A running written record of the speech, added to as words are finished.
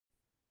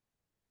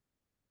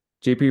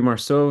JP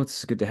Marceau,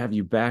 it's good to have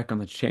you back on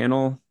the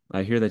channel.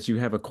 I hear that you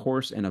have a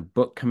course and a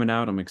book coming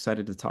out. I'm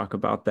excited to talk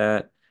about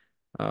that.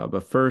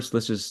 But first,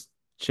 let's just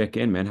check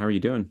in, man. How are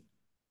you doing?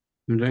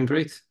 I'm doing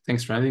great.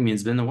 Thanks for having me.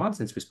 It's been a while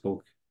since we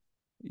spoke.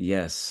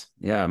 Yes.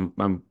 Yeah,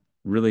 I'm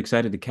really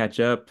excited to catch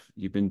up.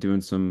 You've been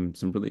doing some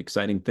really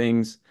exciting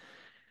things,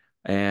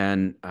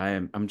 and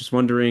I'm just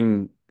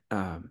wondering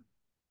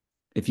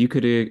if you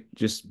could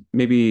just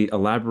maybe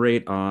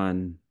elaborate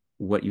on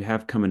what you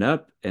have coming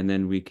up, and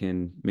then we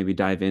can maybe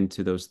dive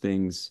into those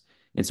things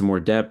in some more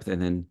depth, and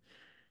then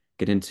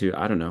get into,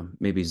 I don't know,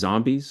 maybe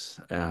zombies,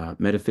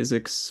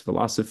 metaphysics,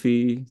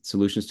 philosophy,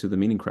 solutions to the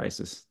meaning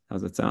crisis.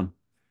 How's that sound?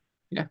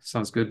 Yeah,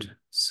 sounds good.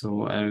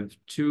 So I have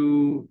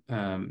two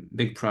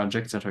big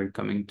projects that are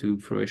coming to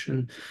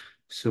fruition.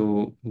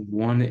 So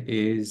one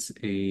is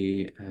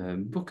a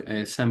book I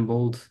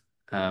assembled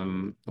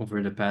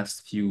over the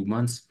past few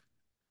months.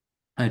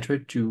 I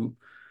tried to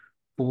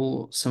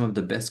pull some of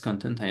the best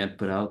content I had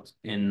put out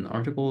in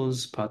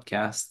articles,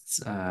 podcasts,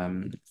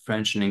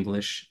 French and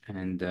English,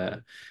 and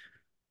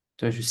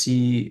try to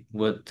see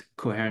what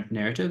coherent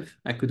narrative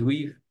I could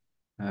weave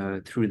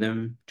through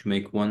them to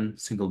make one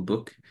single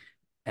book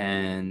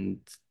and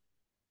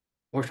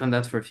worked on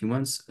that for a few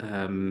months.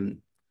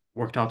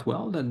 Worked out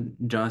well. Then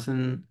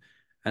Jonathan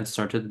had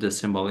started the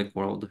Symbolic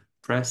World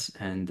Press,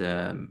 and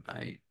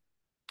I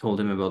told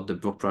him about the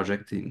book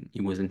project, and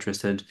he was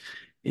interested.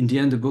 In the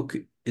end, the book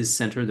is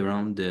centered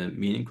around the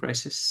meaning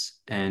crisis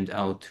and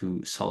how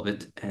to solve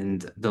it.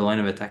 And the line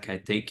of attack I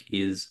take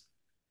is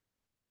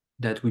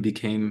that we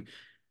became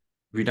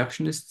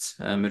reductionists,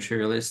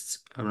 materialists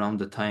around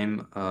the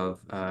time of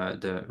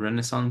the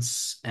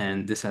Renaissance,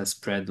 and this has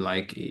spread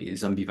like a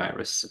zombie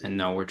virus, and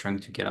now we're trying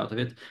to get out of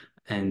it.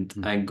 And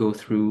Mm. I go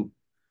through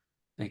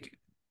like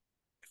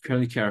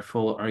fairly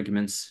careful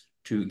arguments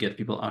to get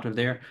people out of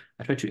there.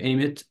 I try to aim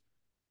it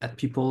at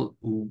people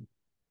who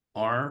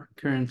are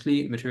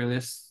currently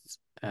materialists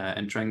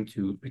and trying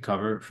to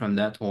recover from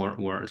that, or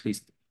who are at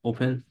least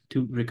open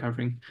to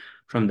recovering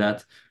from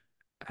that.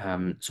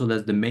 So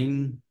that's the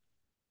main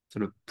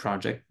sort of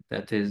project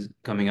that is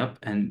coming up.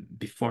 And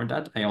before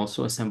that, I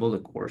also assembled a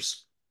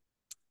course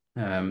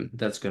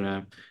that's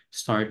gonna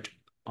start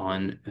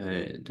on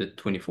the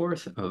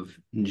 24th of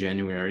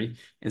January.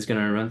 It's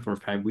gonna run for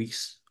 5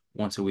 weeks,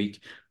 once a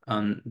week,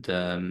 on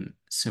the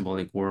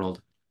Symbolic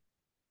World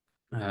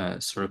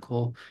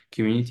Circle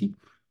community.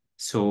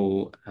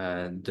 So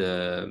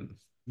the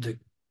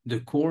the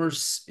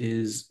course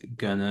is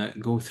gonna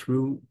go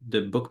through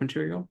the book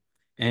material,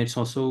 and it's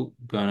also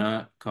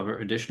gonna cover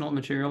additional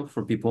material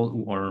for people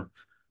who are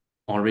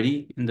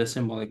already in the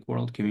symbolic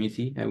world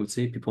community. I would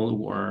say people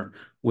who are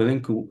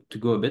willing to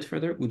go a bit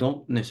further, who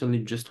don't necessarily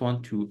just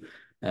want to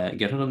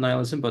get out of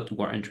nihilism, but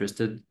who are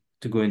interested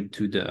to go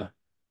into the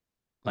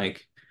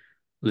like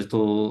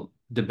little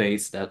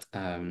debates that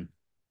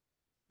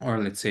are,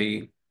 let's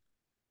say,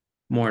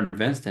 more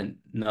advanced and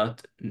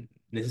not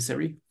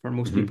necessary for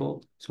most Mhm.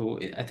 people. So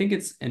I think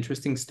it's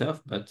interesting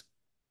stuff, but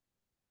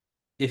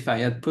if I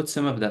had put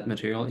some of that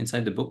material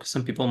inside the book,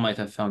 some people might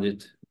have found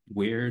it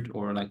weird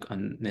or like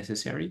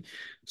unnecessary.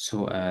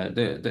 So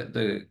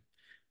the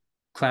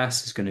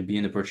class is going to be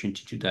an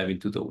opportunity to dive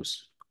into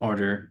those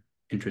other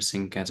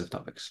interesting kinds of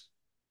topics.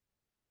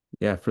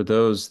 Yeah, for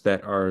those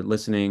that are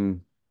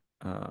listening,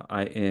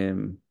 I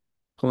am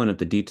pulling up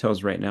the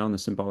details right now on the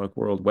Symbolic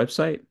World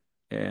website,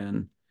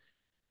 and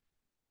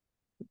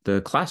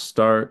the class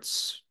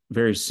starts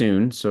very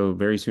soon. So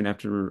very soon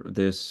after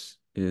this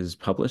is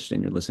published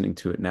and you're listening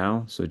to it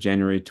now. So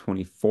January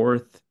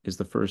 24th is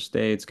the first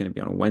day. It's going to be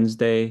on a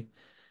Wednesday.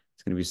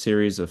 It's going to be a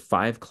series of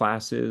 5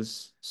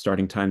 classes.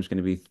 Starting time is going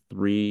to be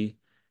 3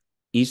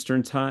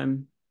 Eastern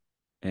time.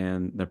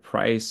 And the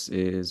price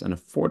is an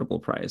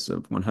affordable price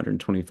of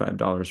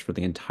 $125 for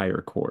the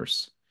entire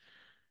course.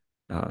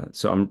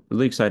 So I'm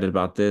really excited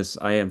about this.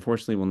 I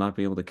unfortunately will not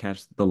be able to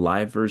catch the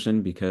live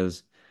version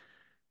because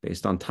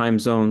based on time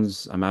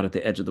zones, I'm out at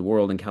the edge of the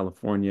world in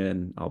California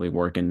and I'll be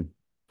working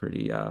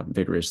pretty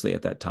vigorously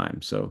at that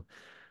time. So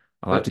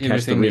I'll have But to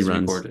catch the everything is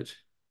reruns. recorded.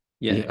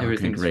 Yeah, Yeah, okay,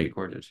 everything's great.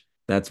 recorded.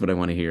 That's what I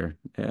want to hear.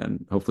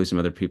 And hopefully some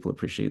other people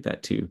appreciate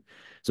that too.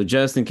 So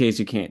just in case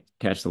you can't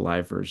catch the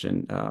live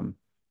version,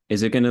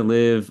 is it going to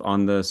live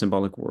on the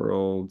Symbolic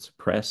World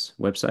Press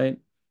website?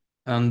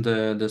 On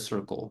the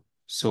circle.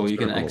 So you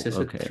can Circle. access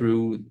it Okay.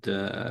 through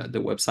the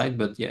website,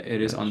 but yeah, it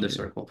is on Got the you.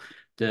 circle.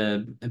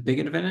 The big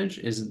advantage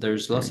is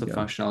there's There lots you of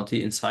go.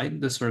 functionality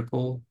inside the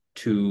circle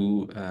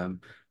to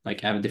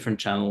like have different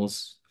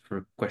channels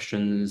for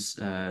questions,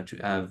 to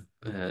have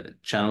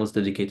channels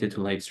dedicated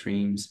to live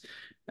streams.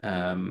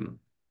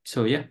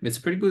 So yeah, it's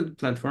a pretty good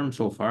platform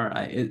so far.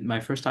 My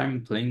first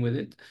time playing with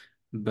it,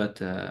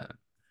 but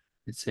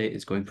I'd say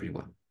it's going pretty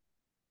well.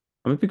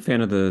 I'm a big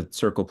fan of the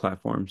Circle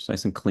platforms.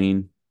 Nice and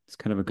clean. It's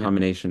kind of a Yeah,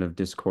 combination of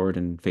Discord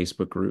and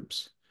Facebook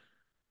groups,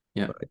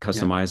 yeah, but yeah.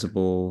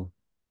 customizable.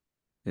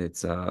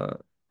 It's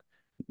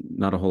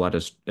not a whole lot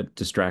of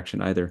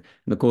distraction either.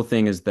 And the cool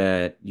thing is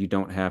that you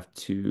don't have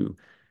to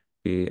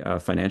be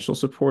a financial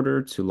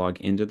supporter to log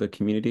into the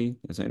community,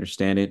 as I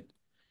understand it.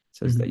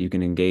 says that Mhm. you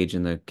can engage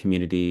in the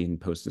community and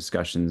post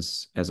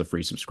discussions as a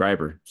free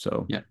subscriber.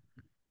 So Yeah.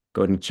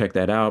 go ahead and check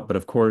that out. But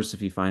of course,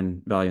 if you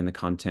find value in the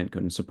content, go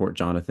ahead and support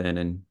Jonathan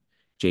and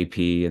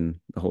JP and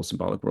the whole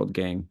Symbolic World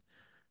gang,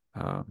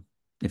 uh,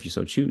 if you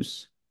so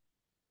choose.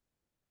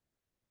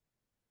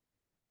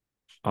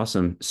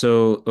 Awesome.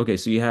 So, okay,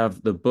 so you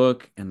have the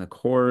book and the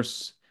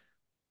course.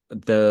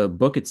 The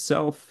book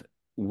itself,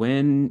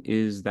 when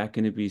is that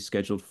going to be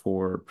scheduled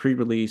for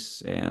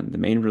pre-release and the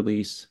main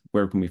release?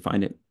 Where can we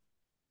find it?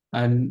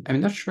 I'm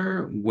not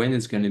sure when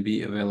it's going to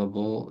be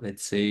available,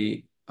 let's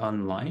say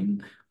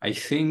online. I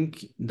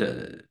think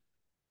the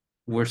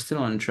we're still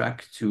on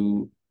track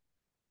to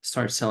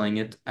start selling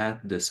it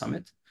at the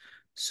summit.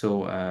 So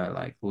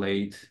like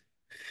late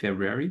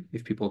February,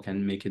 if people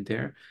can make it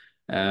there.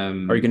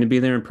 Are you going Um to be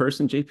there in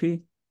person,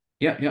 JP?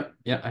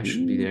 yeah, I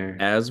should be Ooh, there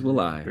as will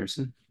in I.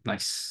 person.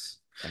 Nice.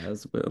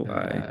 As will I.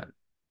 Uh,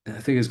 I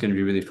think it's going to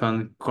be really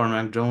fun.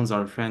 Cormac Jones,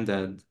 our friend,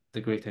 had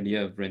the great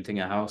idea of renting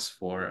a house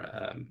for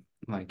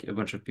like a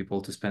bunch of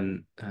people to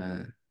spend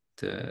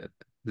the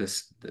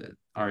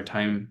our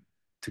time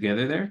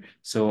together there.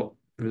 So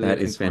really That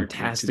looking is forward to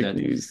fantastic that.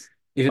 news.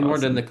 It's Even more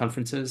than the awesome.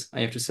 conferences,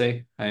 I have to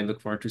say. I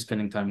look forward to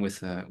spending time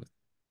with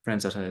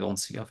friends that I don't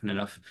see often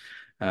enough.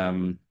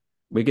 Um,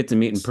 We get to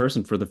meet in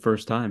person for the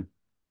first time.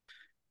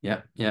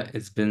 yeah,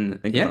 it's been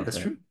Think yeah, about that's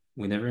that. true.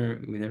 We never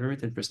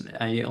met in person.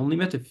 I only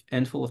met a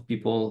handful of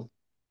people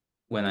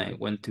when I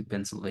went to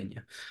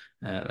Pennsylvania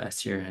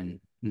last year, and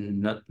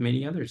not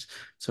many others.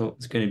 So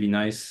it's going to be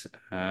nice.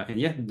 And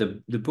yeah,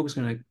 the book's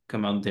going to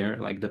come out there.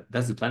 Like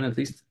that's the plan at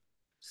least.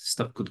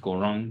 Stuff could go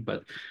wrong,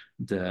 but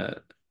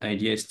the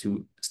idea is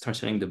to start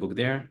selling the book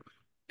there,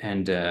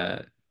 and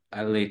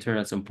later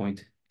at some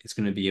point it's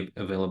going to be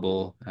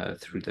available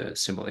through the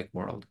Symbolic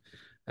World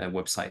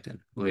website, and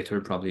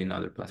later probably in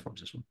other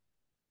platforms as well.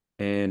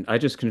 And I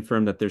just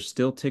confirmed that there's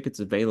still tickets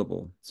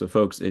available. So,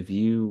 folks, if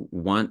you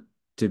want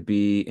to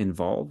be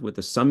involved with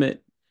the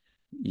summit,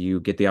 you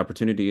get the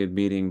opportunity of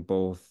meeting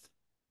both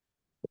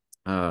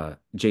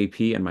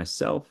JP and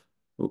myself.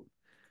 Oop,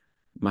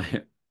 my,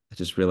 I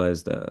just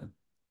realized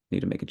need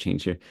to make a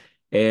change here.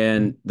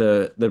 And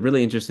Mhm. the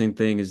really interesting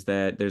thing is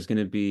that there's going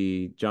to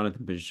be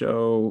Jonathan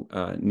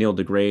Peugeot, Neil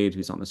deGrade,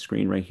 who's on the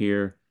screen right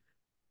here,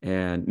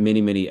 and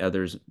many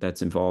others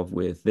that's involved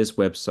with this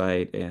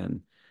website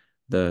and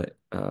the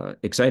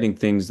exciting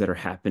things that are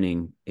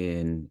happening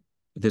in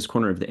this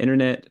corner of the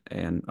internet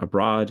and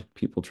abroad,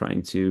 people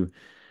trying to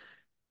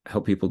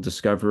help people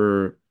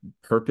discover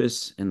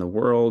purpose in the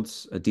world,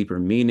 a deeper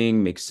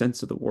meaning, make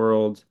sense of the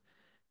world,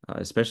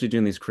 especially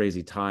during these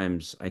crazy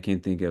times. I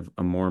can't think of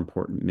a more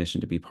important mission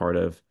to be part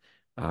of.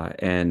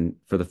 And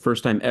for the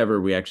first time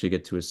ever, we actually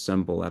get to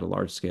assemble at a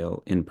large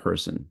scale in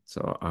person.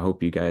 So I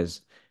hope you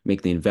guys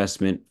make the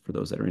investment for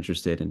those that are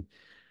interested and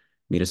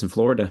meet us in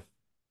Florida.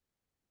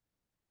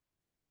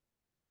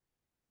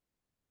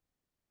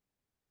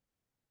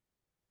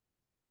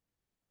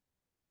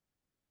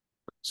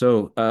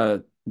 So,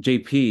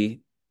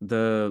 JP,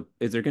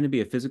 is there going to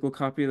be a physical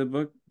copy of the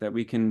book that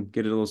we can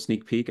get a little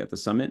sneak peek at the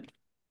summit?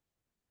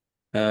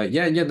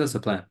 Yeah, that's the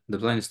plan. The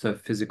plan is to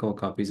have physical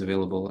copies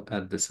available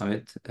at the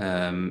summit,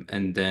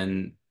 and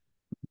then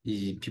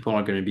people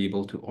are going to be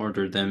able to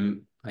order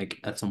them like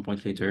at some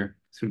point later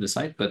through the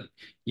site. But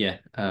yeah,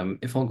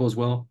 if all goes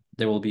well,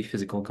 there will be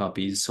physical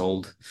copies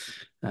sold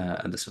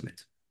at the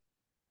summit.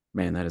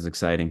 Man, that is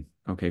exciting.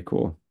 Okay,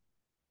 cool.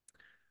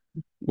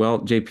 Well,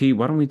 JP,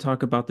 why don't we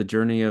talk about the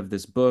journey of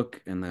this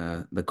book and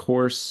the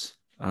course?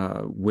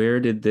 Where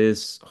did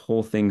this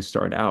whole thing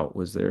start out?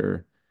 Was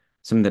there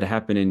something that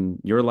happened in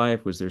your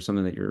life? Was there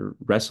something that you're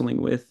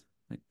wrestling with?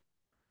 Like,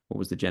 what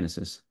was the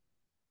genesis?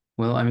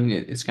 Well, I mean,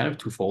 it's kind of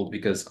twofold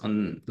because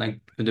on like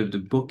the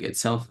book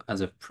itself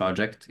as a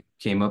project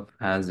came up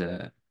as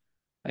a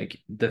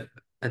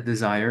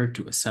desire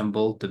to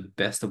assemble the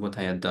best of what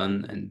I had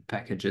done and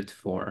package it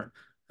for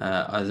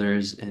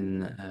others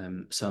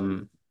in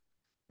some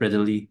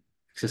readily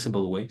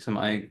accessible way, some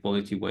high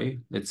quality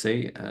way, let's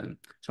say.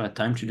 So I had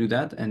time to do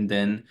that. And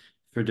then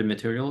for the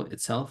material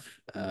itself,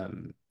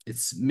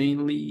 it's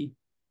mainly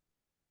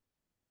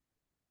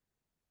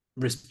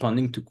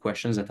responding to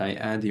questions that I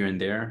add here and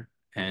there,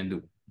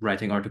 and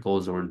writing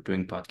articles or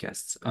doing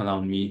podcasts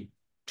allow me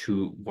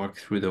to work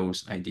through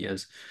those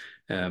ideas.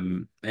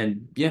 And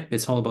yeah,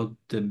 it's all about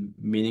the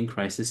meaning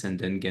crisis and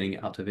then getting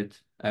out of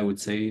it. I would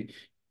say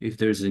if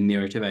there's a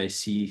narrative I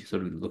see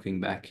sort of looking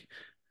back,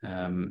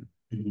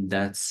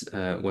 that's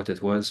what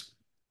it was.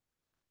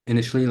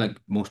 Initially, like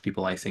most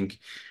people, I think,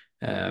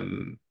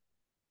 um,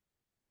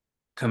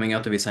 coming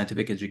out of a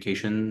scientific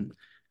education,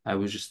 I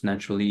was just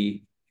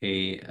naturally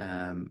a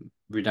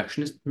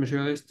reductionist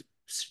materialist,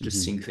 just Mhm.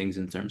 seeing things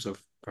in terms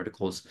of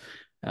particles.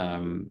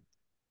 Um,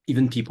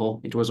 Even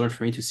people, it was hard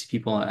for me to see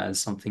people as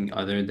something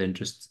other than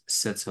just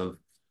sets of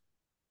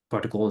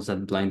particles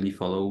that blindly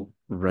follow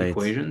Right.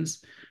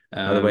 equations.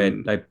 By the way,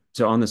 Um,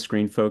 so on the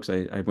screen, folks,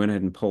 I went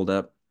ahead and pulled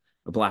up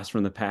A Blast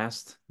from the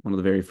Past, one of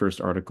the very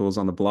first articles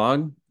on the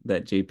blog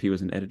that JP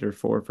was an editor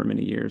for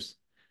many years.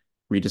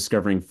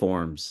 Rediscovering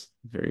Forms,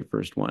 very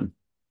first one.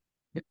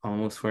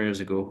 almost 4 years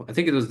ago. I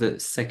think it was the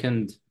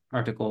second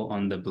article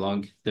on the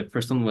blog. The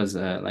first one was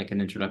like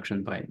an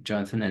introduction by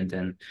Jonathan, and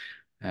then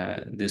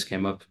this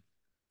came up.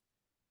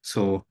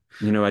 So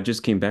I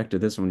just came back to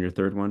this one, your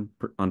third one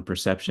on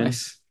perception.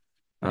 nice,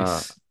 Uh,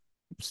 nice.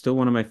 Still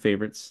one of my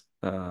favorites.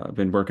 I've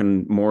been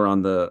working more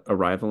on the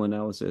arrival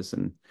analysis,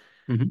 and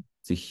Hmm.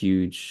 it's a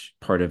huge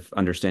part of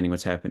understanding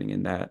what's happening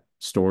in that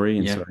story.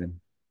 And so Yeah,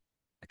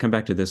 I come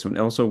back to this one.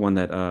 Also one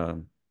that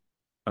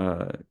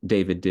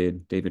David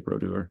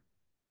Rodur.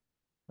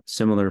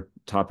 Similar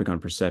topic on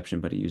perception,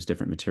 but he used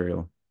different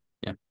material.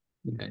 yeah,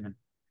 yeah. Anyway.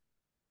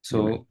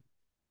 So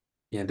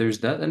yeah, there's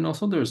that, and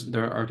also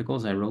there are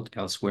articles I wrote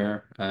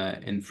elsewhere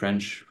in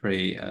French for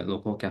a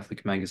local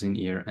Catholic magazine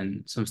here,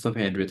 and some stuff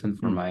I had written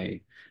for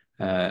Hmm.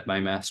 my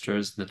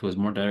master's that was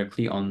more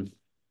directly on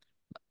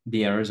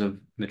the errors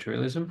of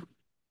materialism.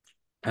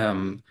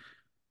 Um,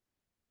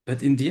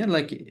 but in the end,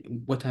 like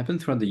what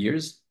happened throughout the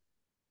years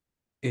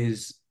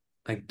is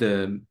like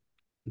the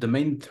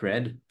main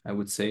thread, I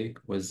would say,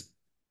 was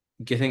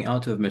getting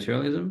out of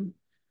materialism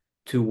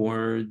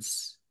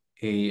towards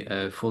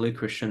a fully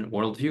Christian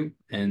worldview,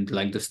 and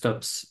like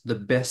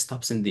the best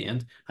stops in the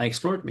end. I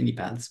explored many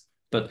paths,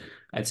 but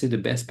I'd say the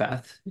best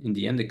path in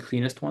the end, the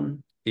cleanest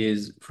one,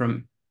 is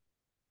from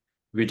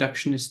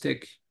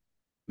reductionistic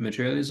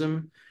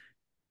materialism,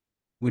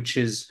 which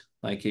is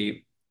like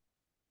a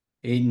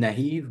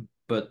naive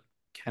but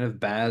kind of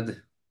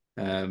bad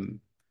um,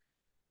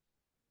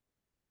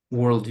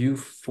 worldview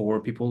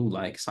for people who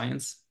like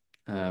science.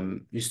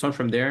 You start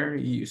from there,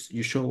 you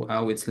show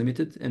how it's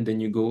limited, and then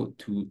you go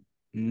to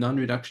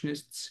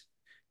non-reductionists,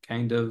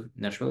 kind of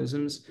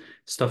naturalisms,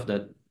 stuff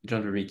that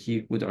John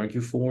Vervaeke would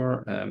argue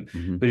for.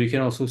 Hmm. But you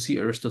can also see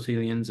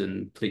Aristotelians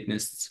and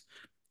Platonists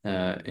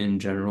in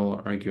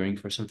general arguing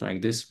for something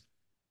like this.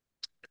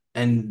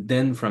 And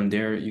then from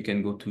there, you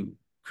can go to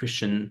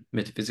Christian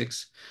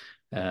metaphysics.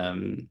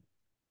 Um,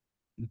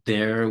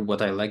 There,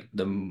 what I liked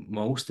the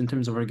most in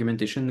terms of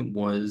argumentation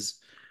was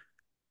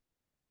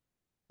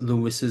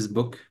Lewis's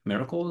book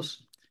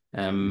Miracles.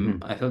 Hmm.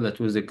 I thought that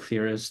was the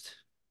clearest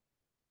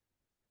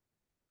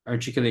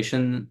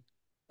articulation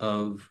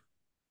of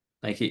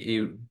like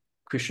a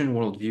Christian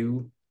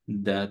worldview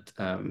that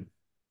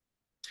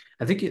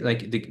I think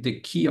like the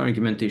key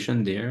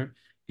argumentation there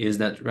is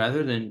that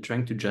rather than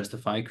trying to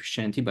justify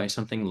Christianity by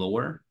something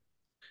lower,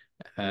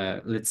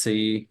 let's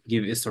say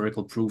give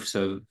historical proofs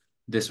of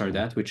this or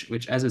that,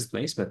 which has its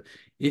place, but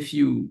if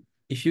you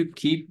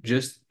keep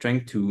just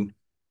trying to,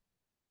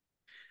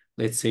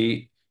 let's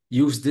say,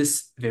 use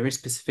this very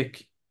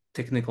specific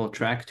technical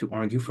track to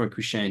argue for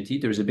Christianity,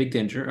 there's a big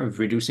danger of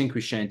reducing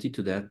Christianity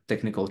to that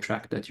technical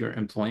track that you're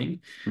employing.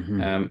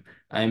 Hmm. Um,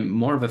 I'm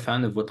more of a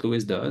fan of what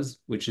Lewis does,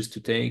 which is to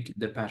take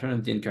the pattern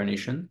of the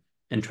incarnation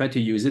and try to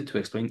use it to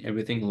explain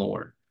everything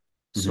lower.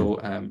 Hmm.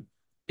 So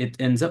it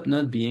ends up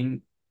not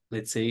being,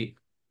 let's say,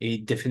 a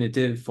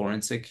definitive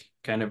forensic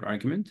kind of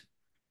argument,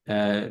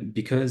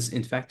 because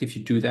in fact, if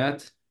you do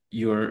that,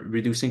 you're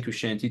reducing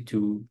Christianity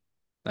to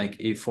like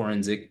a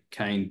forensic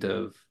kind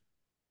of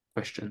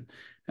question.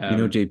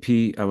 Um,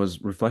 JP, I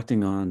was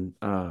reflecting on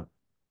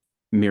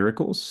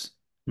miracles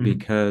mhm,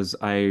 because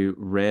I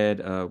read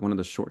one of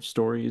the short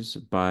stories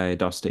by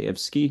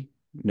Dostoevsky,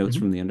 Notes mhm,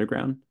 from the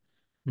Underground,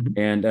 mhm,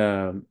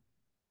 and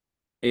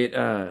it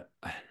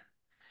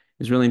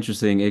is really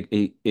interesting.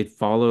 It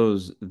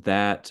follows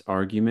that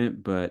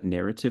argument, but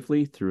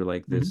narratively through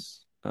like mhm,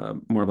 this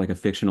more of like a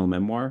fictional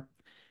memoir.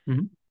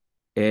 mhm,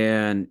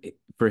 And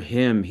for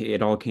him,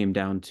 it all came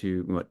down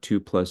to what 2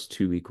 +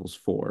 2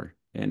 = 4,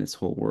 and his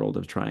whole world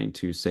of trying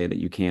to say that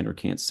you can or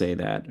can't say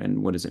that,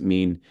 and what does it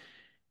mean,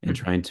 and mhm,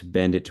 trying to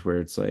bend it to where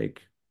it's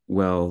like,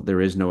 well,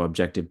 there is no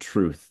objective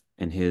truth.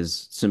 And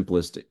his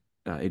simplest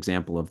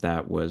example of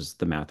that was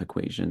the math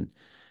equation,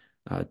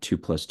 2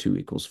 +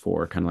 2 =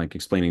 4, kind of like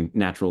explaining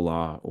natural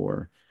law,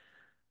 or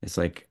it's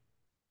like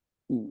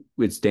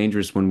it's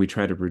dangerous when we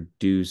try to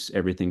reduce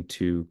everything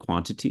to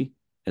quantity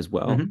as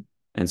well. mhm.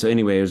 And so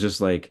anyway, it was just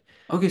like,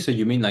 Okay, so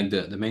you mean like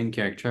the main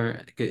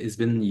character? It's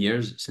been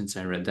years since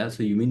I read that.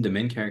 So you mean the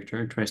main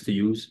character tries to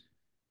use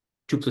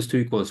 2 +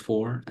 2 =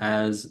 4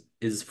 as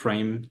his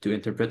frame to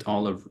interpret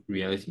all of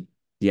reality?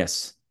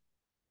 yes,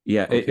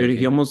 yeah, Okay, he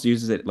okay. almost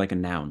uses it like a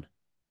noun.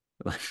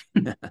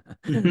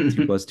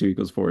 Two plus two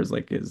equals four is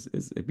like is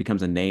it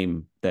becomes a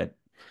name that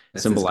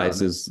That's his god.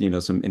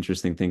 symbolizes, some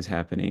interesting things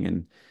happening.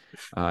 And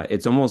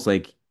it's almost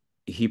like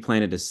he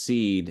planted a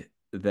seed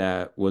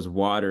that was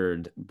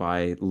watered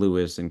by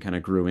Lewis and kind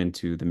of grew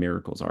into the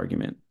miracles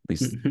argument. At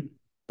least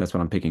that's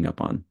what I'm picking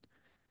up on.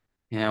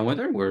 Yeah, I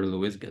wonder where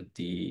Lewis got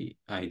the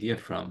idea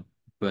from,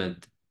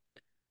 but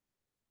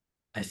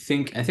I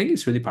think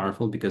it's really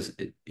powerful because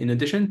in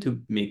addition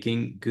to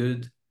making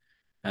good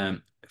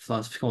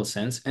philosophical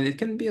sense, and it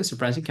can be a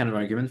surprising kind of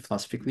argument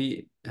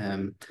philosophically,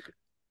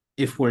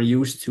 if we're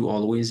used to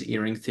always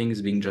hearing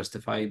things being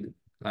justified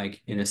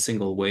like in a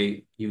single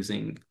way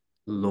using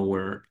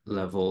lower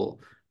level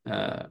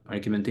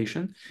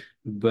argumentation.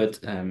 But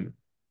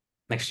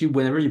actually,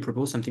 whenever you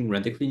propose something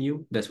radically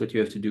new, that's what you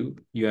have to do.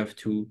 You have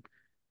to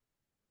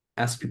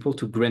ask people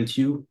to grant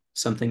you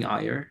something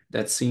higher.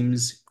 That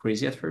seems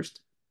crazy at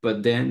first,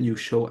 but then you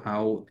show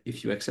how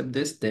if you accept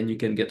this, then you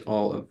can get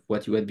all of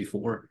what you had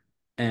before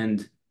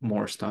and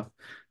more stuff.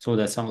 So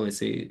that's how, let's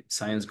say,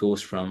 science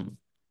goes from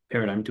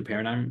paradigm to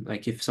paradigm.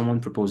 Like if someone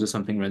proposes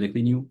something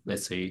radically new,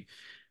 let's say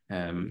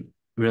um,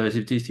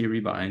 relativity theory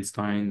by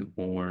Einstein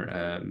or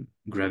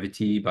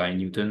gravity by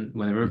Newton,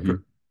 whenever Hmm.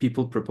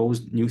 people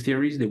proposed new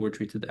theories, they were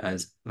treated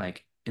as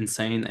like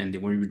insane and they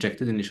were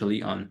rejected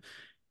initially on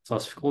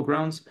philosophical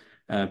grounds.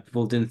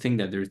 People didn't think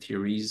that their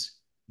theories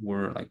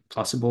were like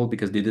plausible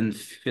because they didn't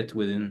fit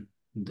within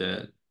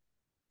the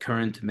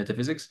current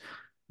metaphysics.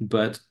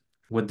 But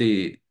what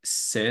they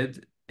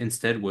said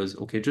instead was,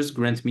 okay, just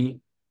grant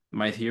me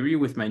my theory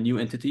with my new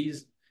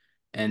entities,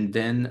 and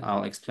then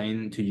I'll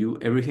explain to you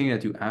everything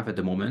that you have at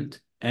the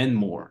moment and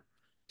more.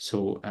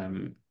 So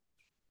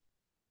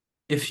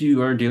if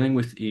you are dealing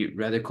with a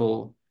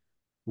radical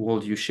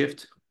worldview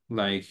shift,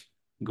 like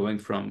going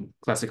from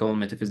classical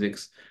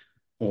metaphysics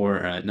or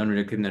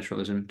non-reductive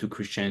naturalism to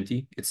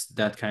Christianity, it's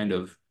that kind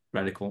of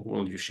radical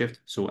worldview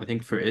shift. So I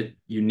think for it,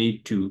 you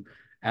need to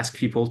ask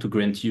people to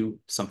grant you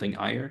something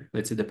higher,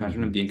 let's say the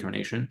pattern of Hmm. the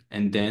incarnation,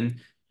 and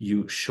then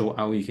you show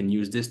how you can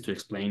use this to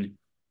explain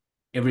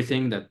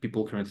everything that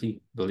people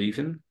currently believe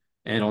in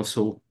and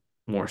also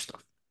more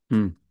stuff.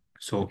 Hmm.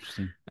 So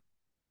Interesting.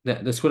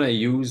 that's what I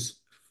use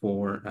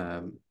for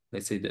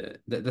let's say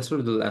that's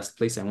sort of the last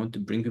place I want to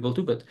bring people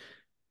to. But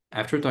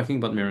after talking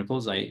about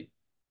miracles, I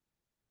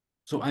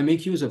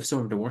make use of some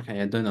of the work I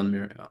had done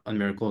on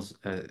miracles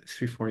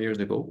 3, 4 years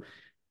ago,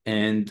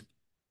 and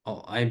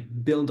I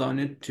build on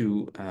it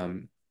to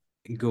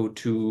go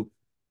to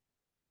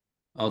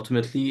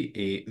ultimately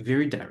a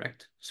very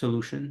direct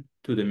solution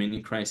to the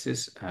mini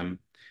crisis.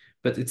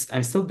 But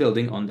I'm still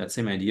building on that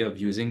same idea of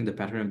using the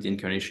pattern of the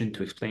incarnation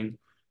to explain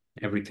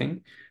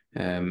everything.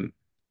 Um,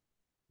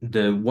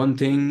 the one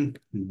thing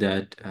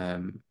that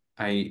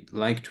I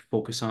like to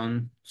focus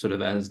on, sort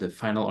of as the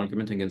final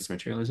argument against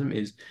materialism,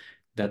 is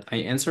that I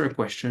answer a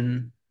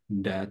question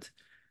that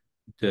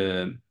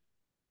the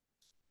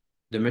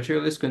the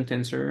materialist couldn't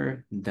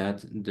answer,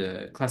 that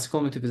the classical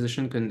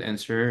metaphysician couldn't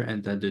answer,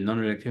 and that the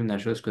non-reductive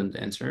naturalist couldn't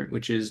answer,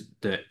 which is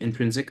the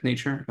intrinsic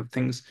nature of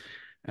things.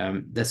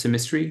 That's a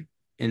mystery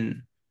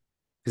in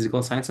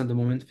physical science at the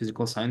moment.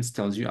 Physical science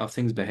tells you how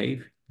things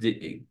behave.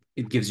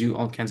 It gives you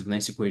all kinds of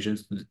nice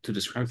equations to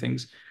describe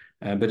things,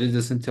 but it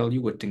doesn't tell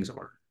you what things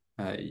are.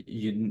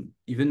 You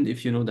even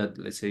if you know that,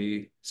 let's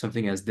say,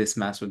 something has this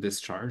mass or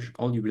this charge,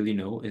 all you really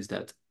know is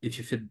that if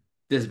you fit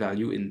this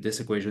value in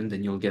this equation,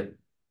 then you'll get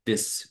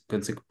this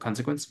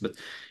consequence, but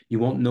you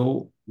won't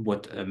know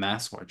what a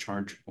mass or a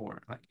charge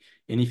or like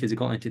any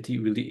physical entity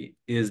really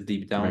is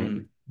deep Right.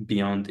 down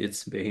beyond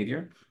its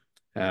behavior.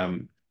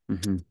 Um,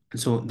 Hmm.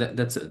 so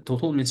that's a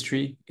total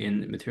mystery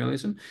in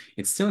materialism.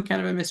 It's still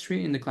kind of a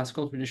mystery in the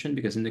classical tradition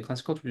because in the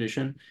classical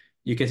tradition,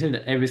 you can say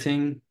that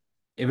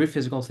every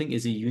physical thing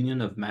is a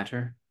union of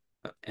matter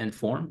and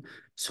form.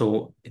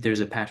 So there's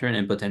a pattern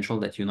and potential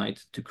that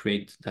unite to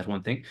create that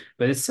one thing,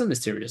 but it's still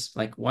mysterious.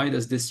 Like, why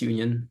does this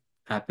union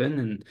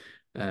happen?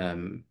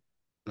 And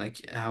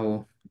like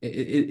how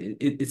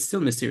it's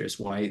still mysterious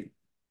why,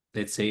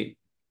 let's say,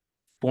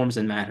 forms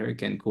and matter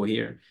can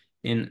cohere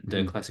in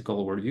the Hmm.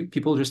 classical worldview.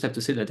 People just have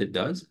to say that it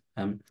does.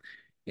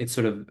 It's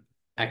sort of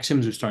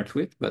axioms to start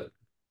with, but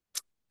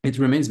it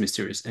remains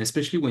mysterious, and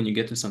especially when you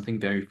get to something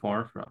very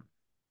far from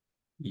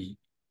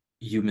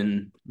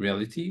human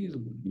reality.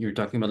 You're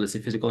talking about, let's say,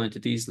 physical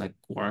entities like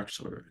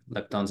quarks or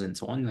leptons and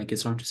so on. Like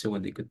it's hard to say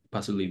what they could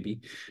possibly be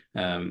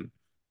um,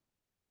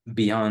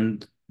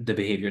 beyond the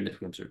behavior that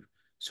we observe.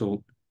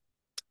 So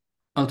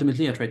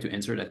ultimately, I try to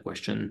answer that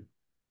question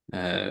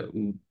uh,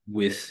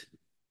 with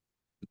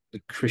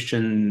the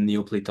Christian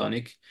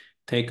Neoplatonic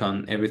take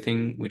on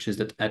everything, which is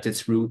that at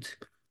its root,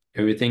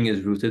 everything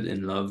is rooted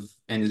in love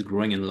and is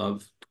growing in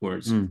love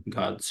towards Mm.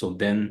 God. So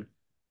then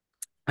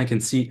I can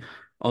see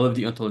all of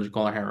the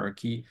ontological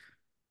hierarchy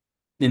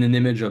in an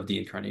image of the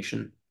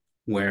incarnation,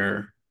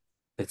 where,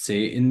 let's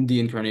say, in the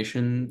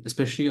incarnation,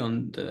 especially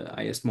on the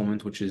highest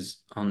moment, which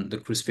is on the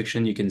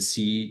crucifixion, you can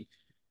see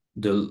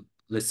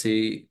let's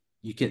say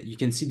you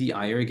can see the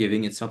higher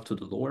giving itself to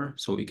the lower.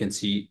 So you can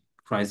see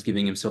Christ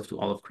giving himself to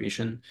all of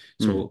creation.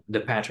 Mm. So the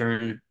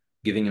pattern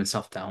giving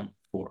himself down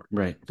for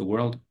Right. the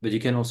world. But you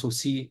can also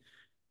see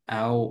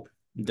how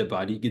the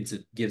body gives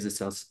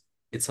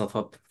itself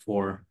up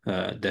for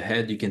the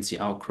head. You can see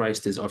how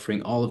Christ is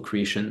offering all of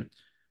creation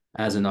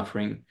as an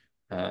offering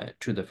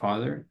to the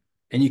Father.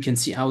 And you can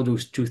see how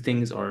those two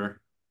things are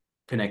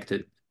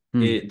connected.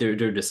 Mm.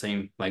 They're the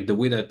same. Like the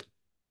way that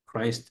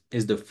Christ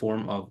is the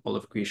form of all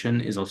of creation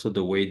is also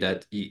the way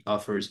that he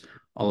offers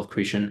all of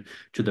creation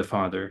to the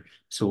Father.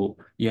 So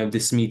you have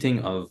this meeting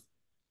of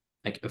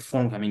like a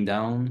form coming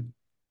down,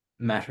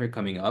 matter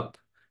coming up,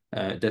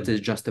 that Mm.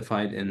 is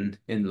justified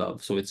in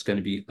love. So it's going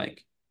to be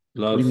like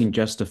What do you love. mean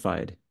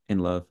justified in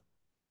love?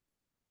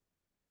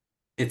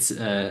 It's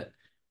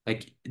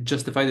like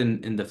justified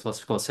in the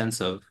philosophical sense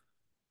of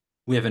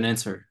we have an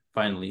answer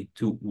finally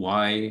to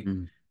why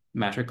Mm.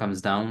 matter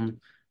comes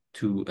down.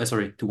 to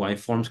why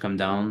forms come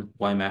down,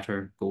 why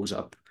matter goes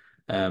up,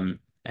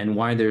 and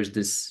why there's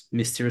this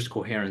mysterious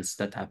coherence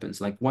that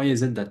happens. Like, why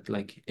is it that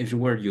like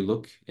everywhere you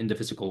look in the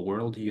physical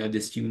world, you have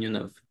this union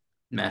of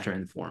matter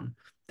and form?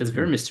 That's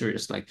very Mm.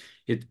 mysterious. Like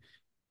it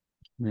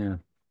Yeah.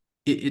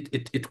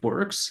 it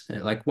works.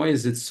 Like, why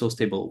is it so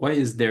stable? Why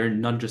is there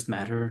not just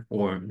matter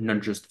or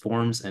not just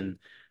forms? And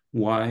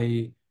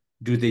why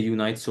do they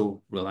unite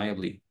so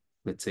reliably?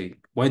 Let's say,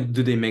 why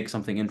do they make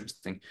something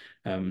interesting?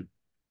 Um,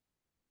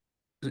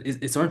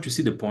 it's hard to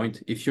see the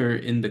point if you're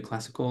in the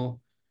classical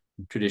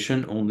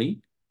tradition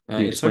only.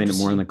 Can you It's hard explain to it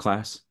more in the see.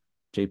 class,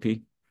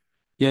 JP?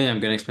 Yeah, yeah, I'm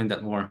gonna explain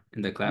that more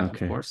in the class, of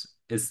Okay. course.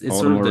 It's All the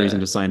sort of more reason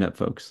to the sign up,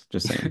 folks.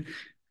 Just saying.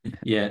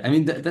 yeah. I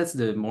mean that's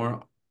the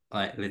more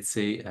like let's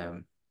say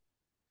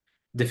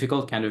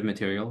difficult kind of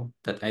material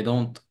that I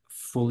don't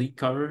fully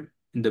cover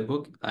in the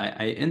book.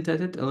 I hint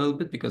at it a little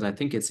bit because I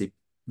think it's a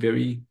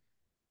very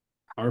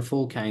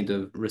powerful kind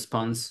of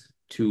response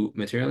to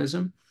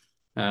materialism.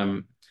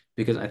 Um,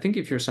 because I think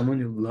if you're someone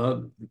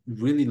who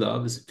really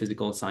loves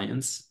physical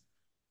science,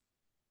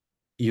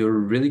 you're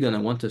really going to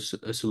want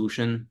a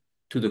solution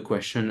to the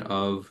question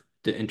of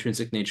the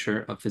intrinsic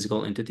nature of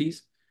physical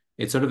entities.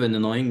 It's sort of an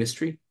annoying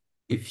mystery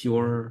if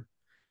you're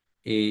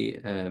a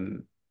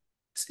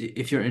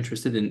if you're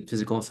interested in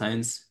physical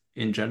science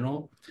in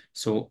general.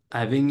 So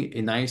having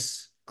a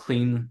nice,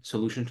 clean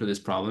solution to this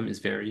problem is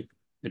very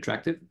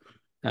attractive.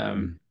 Um,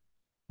 Mm.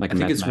 Like I a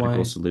think it's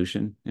mathematical why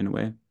solution in a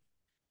way.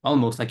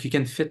 almost like you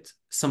can fit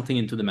something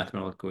into the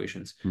mathematical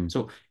equations. Mm.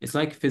 So it's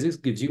like physics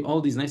gives you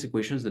all these nice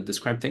equations that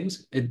describe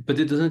things, but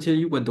it doesn't tell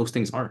you what those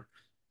things are.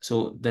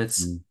 So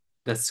Mm.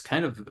 that's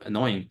kind of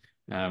annoying.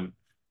 Um,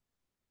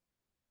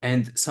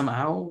 and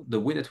somehow the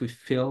way that we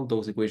fill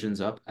those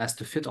equations up has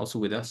to fit also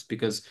with us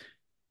because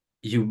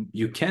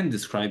you can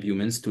describe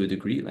humans to a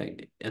degree,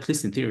 like at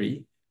least in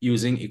theory,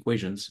 using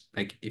equations.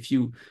 Like if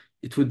you,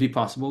 it would be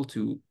possible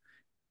to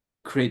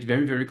create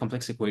very, very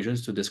complex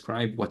equations to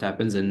describe what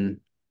happens in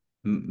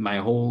my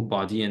whole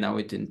body and how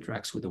it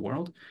interacts with the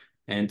world.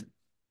 And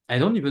I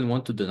don't even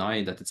want to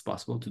deny that it's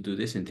possible to do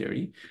this in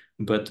theory,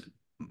 but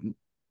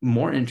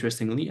more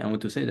interestingly, I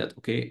want to say that,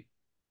 okay,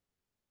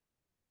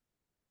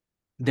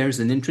 there's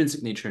an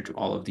intrinsic nature to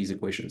all of these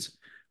equations.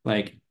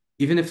 Like,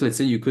 even if, let's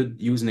say, you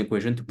could use an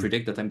equation to Mm.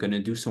 predict that I'm going to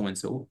do so and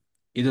so,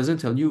 it doesn't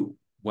tell you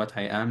what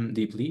I am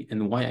deeply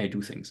and why I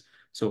do things.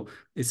 So,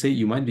 let's say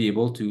you might be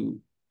able to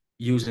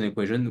use an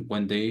equation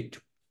one day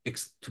to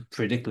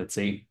predict, let's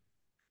say,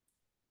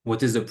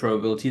 what is the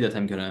probability that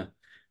I'm going to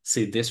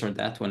say this or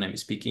that when I'm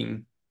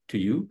speaking to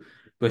you.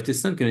 But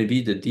it's not going to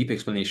be the deep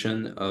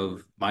explanation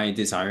of my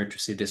desire to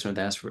say this or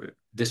that for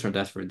this or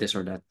that for this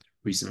or that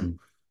reason.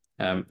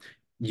 Mm. Um,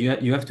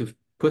 you have to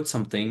put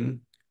something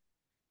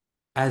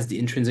as the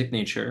intrinsic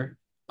nature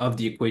of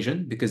the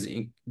equation because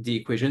the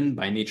equation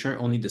by nature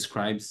only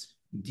describes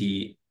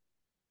the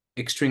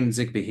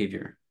extrinsic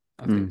behavior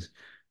of Mm. things.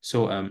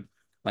 So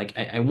like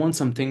I want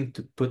something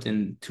to put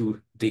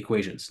into the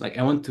equations. Like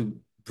I want to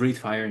breathe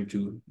fire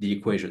into the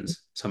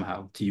equations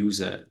somehow to use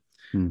a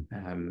Mm.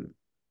 um,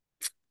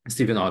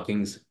 Stephen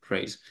Hawking's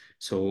phrase.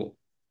 So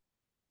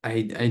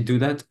I do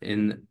that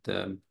in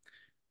the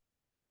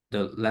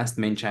last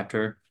main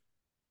chapter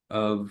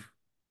of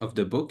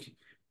the book.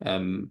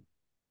 Um,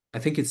 I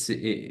think it's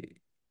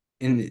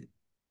in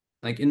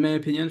like in my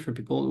opinion, for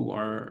people who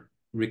are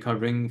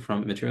recovering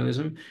from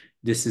materialism,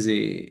 this is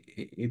a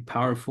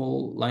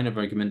powerful line of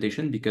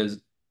argumentation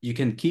because you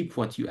can keep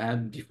what you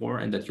had before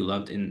and that you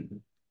loved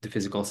in the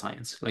physical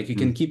science. Like you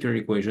can Mm. keep your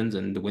equations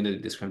and the way that they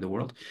describe the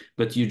world,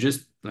 but you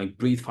just like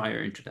breathe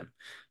fire into them.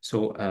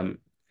 So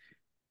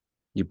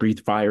You breathe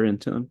fire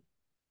into them.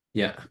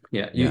 yeah,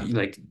 yeah, Yeah.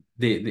 like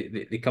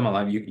they come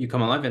alive. You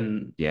come alive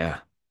and Yeah.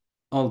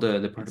 all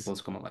the It's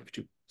particles come alive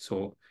too.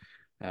 So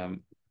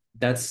um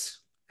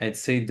that's I'd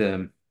say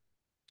the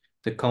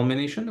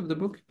culmination of the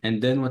book.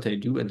 And then what I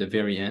do at the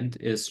very end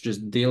is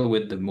just deal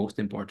with the most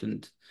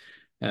important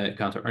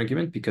counter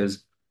argument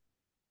because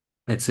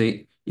let's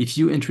say if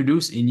you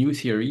introduce a new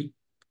theory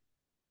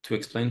to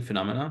explain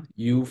phenomena,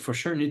 you for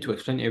sure need to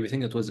explain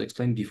everything that was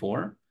explained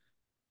before,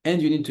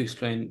 and you need to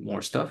explain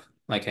more stuff,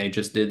 like I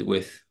just did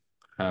with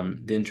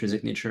the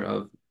intrinsic nature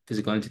of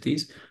physical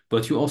entities.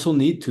 But you also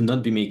need to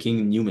not be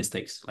making new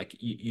mistakes. Like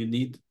you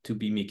need to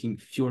be making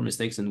fewer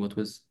mistakes than what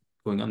was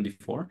going on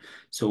before.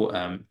 So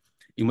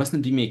you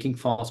mustn't be making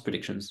false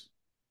predictions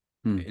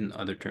mm. in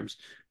other terms.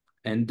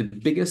 And the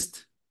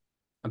biggest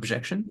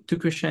objection to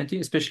Christianity,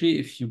 especially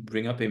if you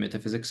bring up a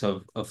metaphysics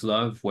of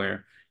love,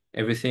 where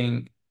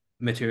everything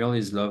material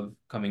is love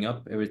coming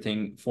up,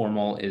 everything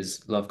formal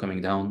is love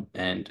coming down,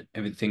 and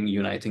everything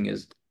uniting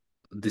is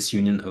this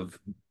union of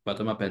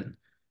bottom up and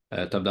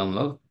top down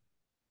love,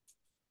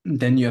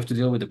 then you have to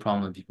deal with the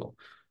problem of people.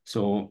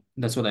 So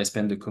that's what I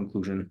spend the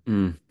conclusion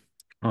Mm.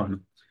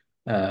 on.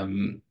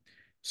 Um,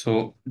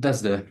 so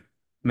that's the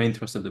main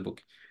thrust of the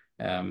book.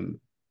 Um,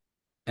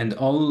 and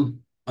all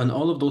on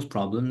all of those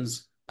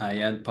problems, I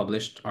had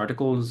published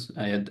articles,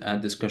 I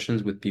had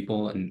discussions with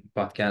people and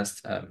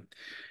podcasts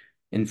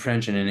in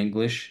French and in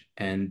English.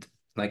 And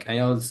like I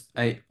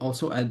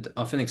also had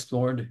often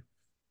explored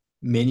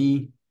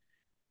many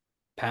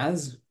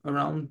paths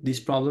around these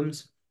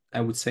problems,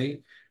 I would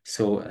say.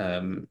 So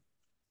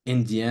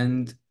in the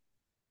end,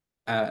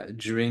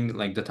 during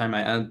like the time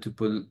I had to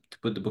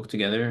put the book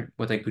together,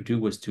 what I could do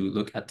was to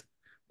look at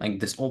like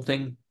this whole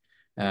thing,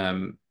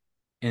 um,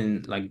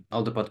 in like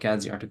all the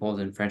podcasts, the articles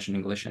in French and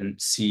English,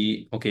 and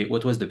see, okay,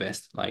 what was the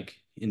best? Like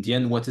in the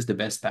end, what is the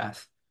best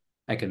path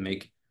I can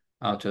make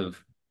out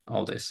of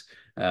all this?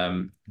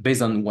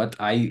 Based on what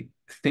I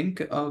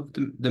think of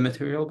the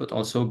material, but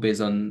also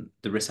based on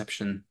the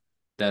reception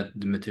that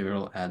the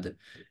material had.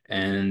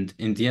 And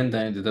in the end,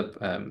 I ended up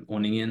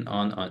owning in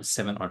on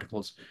seven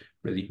articles,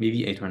 really,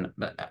 maybe eight or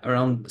but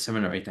around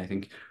seven or eight, I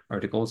think,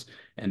 articles.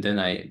 And then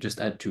I just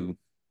had to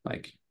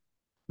like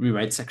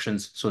rewrite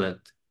sections so that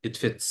it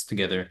fits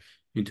together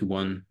into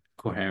one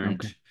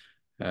Okay. coherent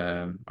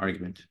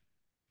argument.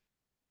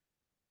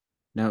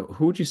 Now,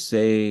 who would you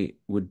say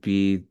would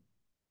be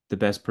the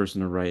best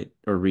person to write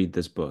or read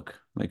this book?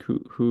 Like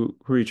who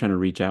are you trying to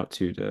reach out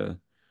to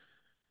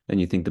and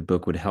you think the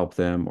book would help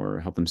them or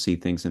help them see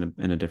things in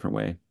a different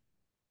way?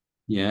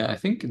 Yeah, I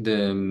think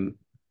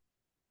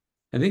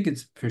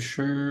it's for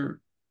sure.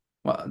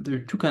 Well, there are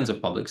two kinds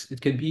of publics.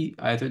 It could be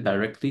either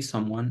directly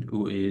someone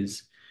who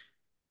is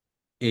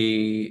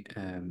a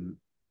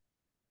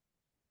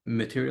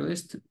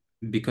materialist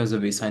because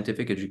of a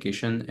scientific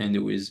education and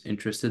who is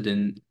interested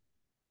in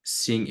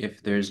seeing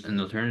if there's an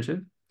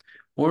alternative,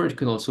 or it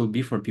could also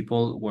be for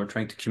people who are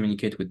trying to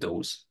communicate with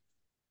those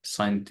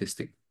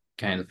scientific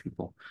kind of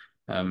people.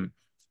 Um,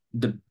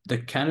 the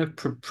kind of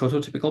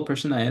prototypical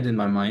person I had in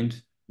my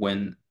mind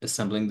when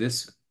assembling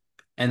this,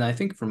 and I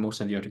think for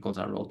most of the articles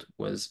I wrote,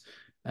 was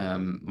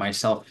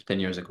myself 10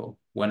 years ago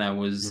when I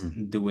was Hmm.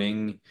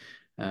 doing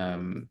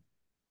um,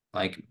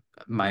 like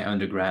my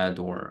undergrad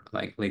or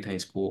like late high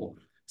school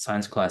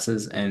science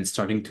classes and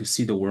starting to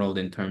see the world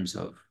in terms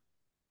of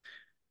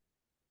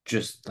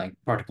just like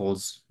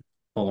particles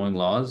following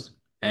laws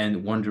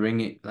and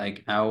wondering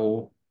like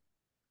how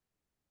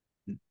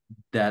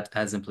that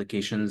has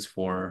implications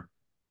for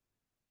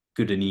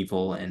good and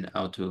evil and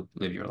how to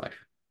live your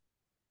life.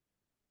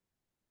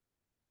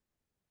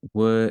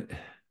 What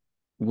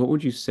what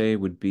would you say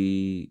would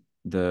be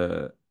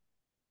the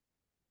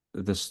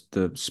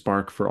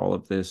spark for all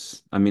of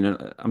this? I mean,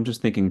 I'm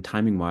just thinking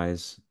timing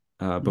wise,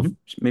 Mhm.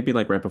 maybe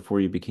like right before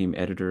you became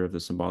editor of the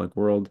Symbolic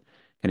World,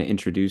 kind of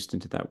introduced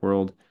into that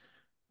world.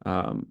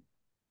 Um,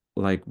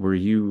 like, were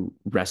you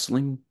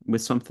wrestling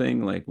with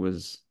something? Like,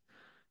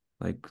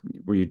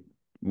 were you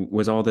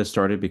was all this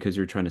started because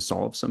you're trying to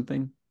solve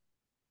something?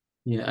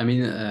 Yeah, I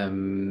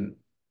mean,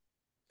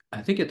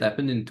 I think it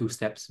happened in two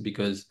steps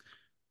because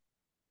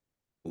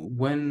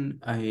when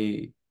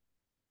I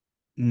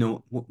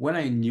when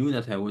I knew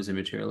that I was a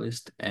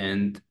materialist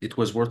and it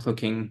was worth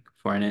looking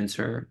for an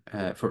answer,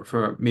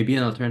 for maybe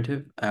an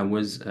alternative, I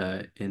was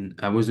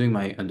doing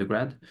my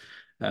undergrad.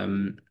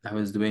 I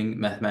was doing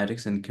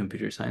mathematics and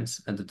computer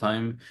science at the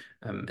time,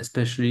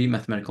 especially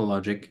mathematical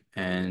logic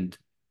and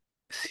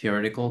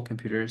theoretical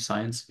computer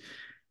science.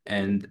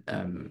 And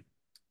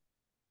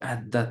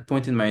at that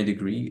point in my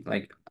degree,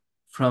 like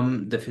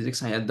from the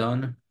physics I had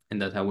done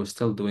and that I was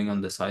still doing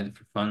on the side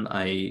for fun,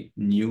 I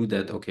knew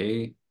that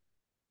okay,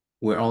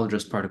 we're all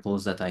just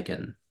particles that I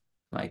can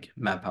like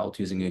map out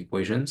using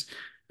equations.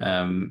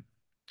 Um,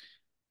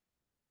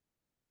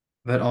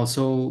 but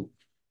also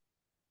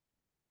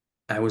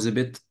I was a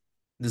bit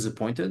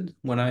disappointed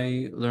when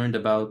I learned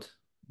about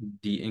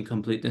the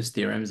incompleteness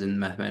theorems in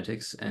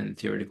mathematics and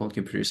theoretical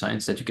computer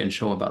science that you can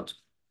show about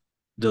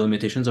the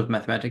limitations of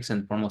mathematics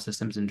and formal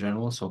systems in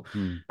general. So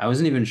Hmm. I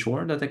wasn't even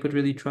sure that I could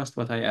really trust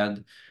what I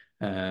had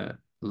uh,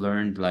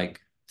 learned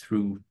like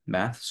through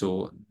math.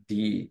 So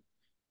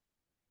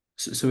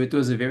it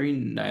was a very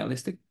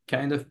nihilistic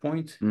kind of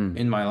point Hmm.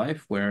 in my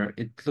life where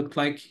it looked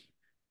like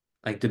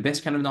the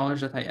best kind of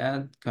knowledge that I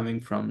had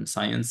coming from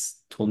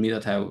science told me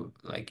that I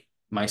like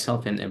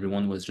myself and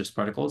everyone was just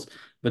particles.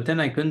 But then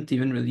I couldn't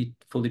even really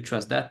fully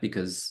trust that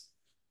because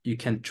you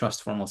can't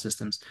trust formal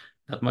systems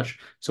that much.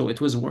 So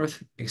it was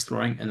worth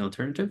exploring an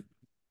alternative.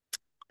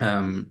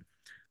 Um,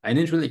 I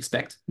didn't really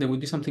expect there would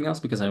be something else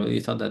because I really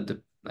thought that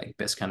the like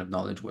best kind of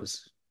knowledge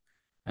was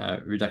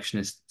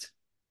reductionist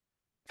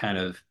kind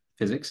of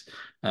physics.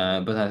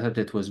 But I thought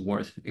it was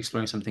worth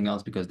exploring something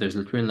else because there's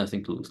literally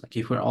nothing to lose. Like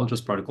if we're all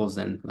just particles,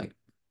 then like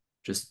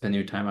just spend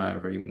your time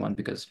however you want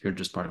because you're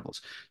just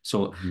particles.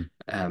 So Hmm.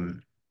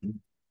 um,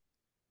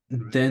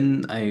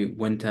 then I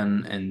went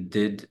on and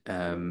did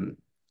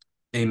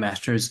a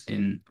master's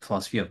in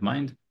philosophy of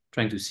mind,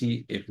 trying to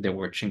see if there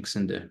were chinks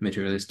in the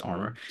materialist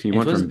armor. So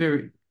It was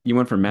very, you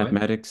went from go ahead.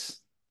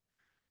 mathematics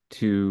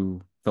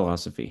to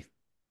philosophy.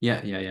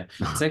 Yeah, yeah, yeah.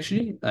 It's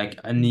actually like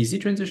an easy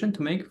transition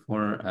to make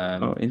for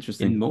Oh,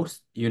 in interesting.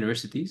 most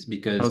universities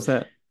because How's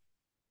that?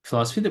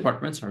 philosophy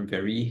departments are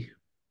very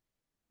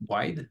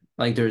wide.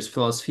 Like there's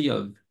philosophy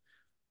of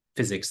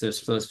physics, there's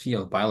philosophy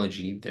of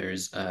biology,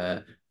 there's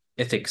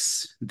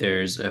ethics,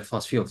 there's a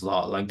philosophy of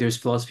law, like there's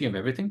philosophy of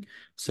everything.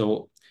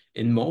 So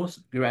in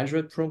most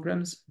graduate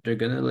programs, they're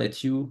gonna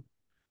let you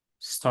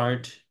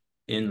start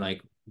in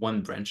like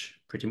one branch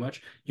pretty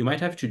much. You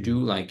might have to Mm. do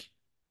like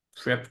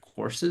prep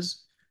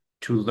courses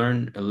to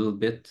learn a little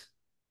bit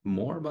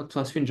more about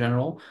philosophy in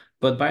general,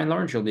 but by and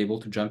large, you'll be able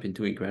to jump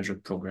into a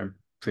graduate program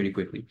pretty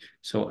quickly.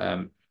 So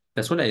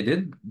that's what I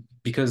did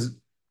because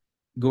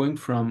going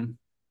from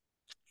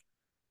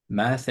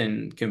math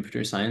and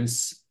computer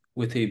science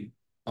with a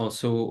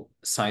also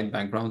side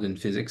background in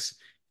physics,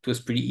 it was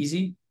pretty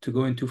easy to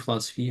go into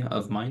philosophy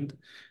of mind.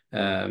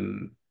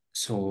 Um,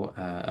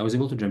 I was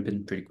able to jump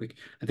in pretty quick.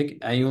 I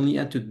think I only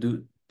had to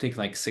do take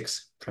like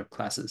six prep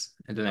classes,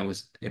 and then I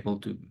was able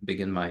to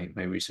begin my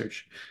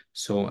research.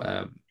 So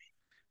I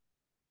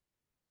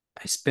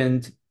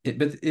spent it,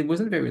 but it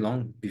wasn't very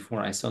long before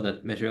I saw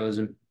that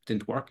materialism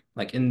didn't work.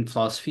 Like in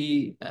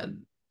philosophy,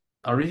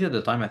 already at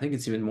the time, I think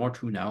it's even more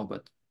true now,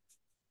 but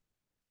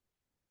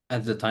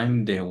at the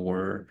time there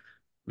were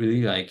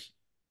really like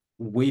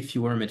way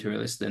fewer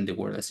materialists than there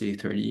were, let's say,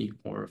 30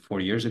 or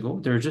 40 years ago.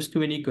 There are just too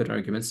many good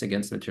arguments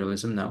against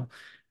materialism now.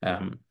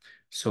 Um,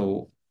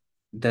 so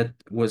that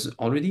was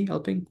already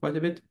helping quite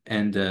a bit.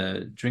 And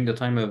during the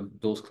time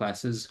of those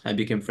classes, I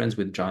became friends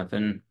with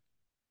Jonathan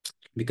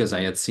because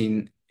I had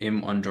seen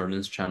him on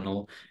Jordan's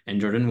channel,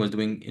 and Jordan was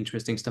doing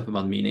interesting stuff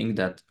about meaning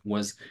that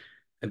was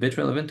a bit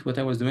relevant to what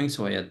I was doing.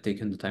 So I had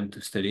taken the time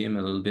to study him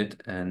a little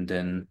bit, and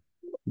then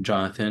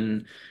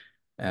Jonathan,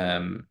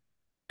 um,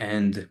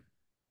 and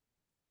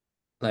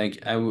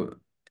like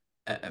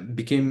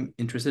became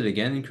interested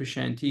again in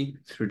Christianity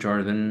through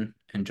Jordan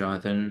and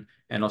Jonathan,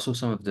 and also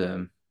some of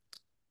the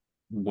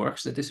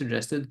works that they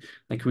suggested.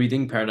 Like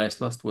reading Paradise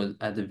Lost was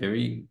had a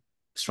very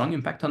strong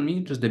impact on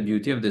me. Just the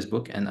beauty of this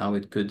book and how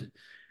it could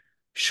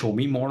show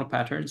me moral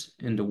patterns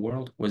in the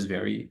world was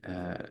very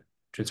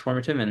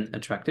transformative and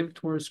attractive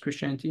towards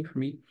Christianity for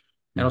me.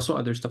 And Mm. also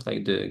other stuff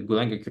like the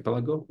Gulag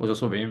Archipelago was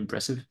also very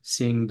impressive,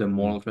 seeing the Mm.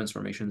 moral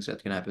transformations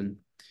that can happen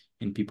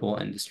in people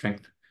and the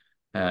strength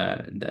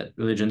that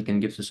religion can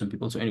give to some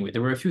people. So anyway,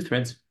 there were a few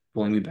threads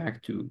pulling me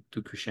back to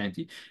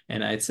Christianity,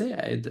 and I'd say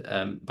I'd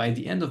by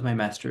the end of my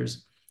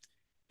master's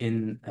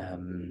in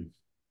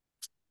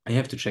I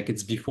have to check.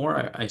 It's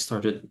before I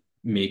started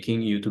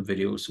making YouTube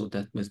videos, so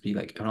that must be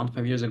like around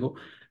 5 years ago.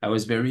 I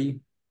was very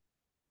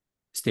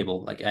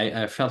stable. Like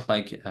I felt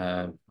like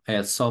I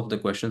had solved the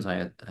questions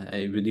I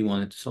really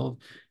wanted to solve.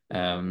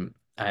 Um,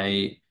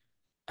 I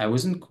I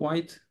wasn't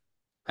quite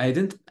I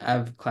didn't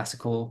have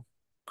classical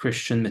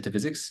Christian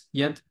metaphysics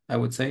yet, I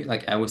would say.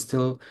 Like I was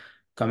still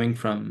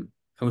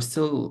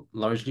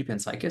largely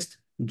panpsychist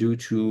due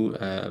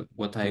to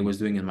what I Mm. was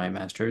doing in my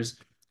master's.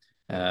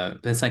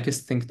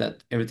 Panpsychists think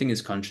that everything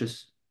is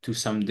conscious to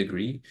some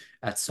degree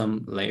at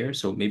some layer.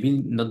 So maybe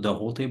not the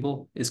whole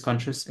table is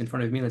conscious in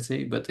front of me, let's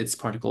say, but its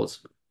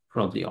particles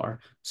probably are.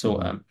 So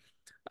Mhm.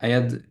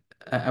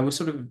 I was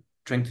sort of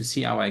trying to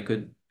see how I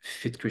could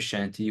fit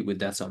Christianity with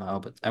that somehow,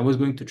 but I was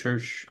going to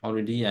church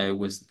already. I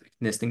was like,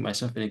 nesting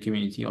myself in a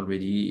community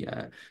already.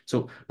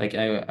 So like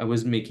I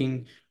was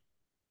making,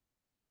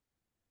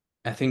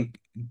 I think,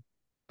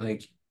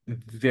 like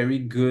very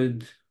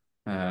good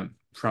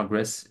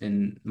progress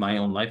in my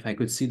own life. I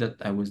could see that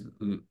I was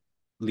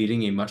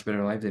leading a much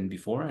better life than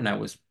before, and I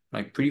was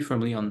like pretty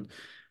firmly on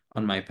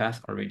my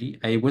path already.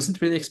 I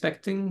wasn't really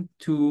expecting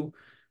to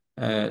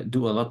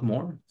do a lot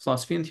more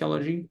philosophy and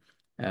theology,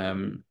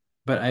 um,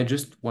 but I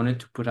just wanted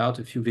to put out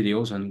a few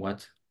videos on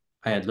what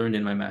I had learned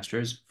in my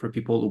master's for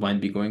people who might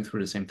be going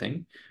through the same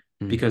thing,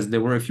 Mm. because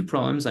there were a few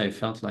problems I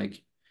felt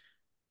like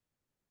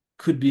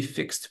could be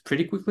fixed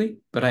pretty quickly,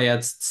 but I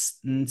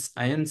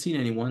hadn't seen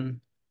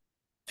anyone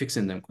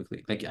fixing them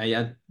quickly. Like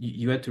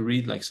you had to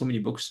read like so many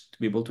books to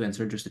be able to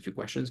answer just a few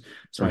questions.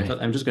 So I Right.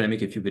 thought I'm just gonna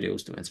make a few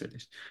videos to answer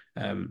this.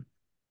 Um,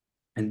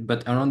 and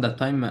but around that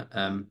time,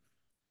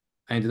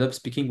 I ended up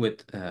speaking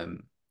with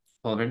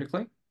Paul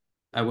Vanderklay.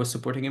 I was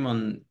supporting him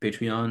on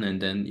Patreon,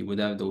 and then he would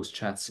have those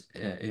chats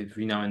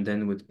every now and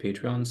then with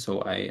Patreon.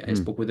 So I Mm.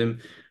 spoke with him,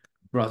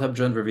 brought up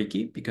John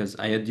Vervaeke because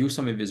I had used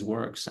some of his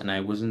works, and I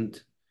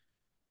wasn't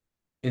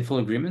in full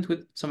agreement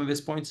with some of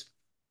his points.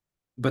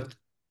 But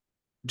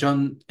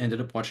John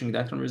ended up watching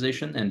that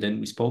conversation, and then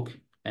we spoke,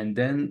 and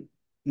then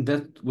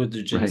that was the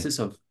Right. genesis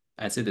of,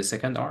 I'd say, the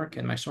second arc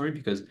in my story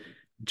because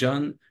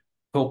John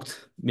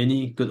poked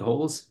many good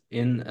holes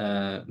in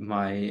Mm.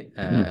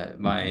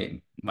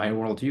 my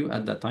worldview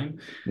at that time.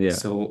 Yeah.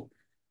 So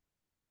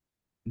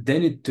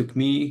then it took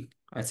me,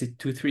 I'd say,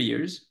 2, 3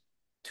 years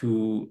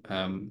to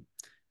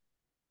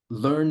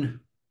learn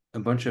a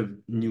bunch of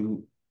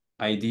new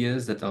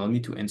ideas that allow me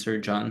to answer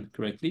John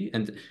correctly.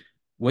 And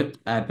what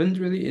happened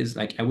really is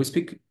like I would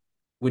speak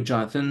with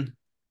Jonathan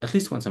at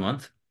least once a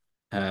month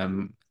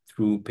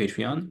through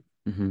Patreon.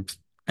 Hmm.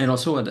 And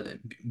also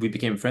we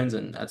became friends,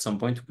 and at some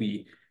point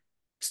we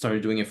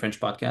started doing a French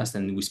podcast,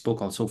 and we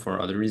spoke also for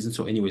other reasons.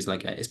 So anyways,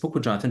 like I spoke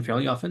with Jonathan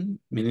fairly often,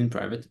 mainly in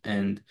private,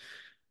 and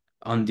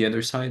on the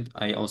other side,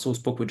 I also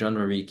spoke with John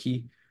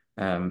Reiki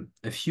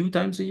a few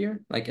times a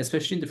year. Like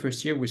especially in the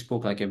first year, we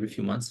spoke like every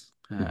few months,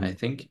 I Hmm.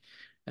 think.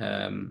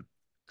 Um,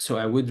 so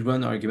I would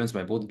run arguments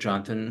by both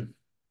Jonathan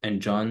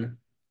and John.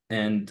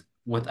 And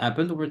what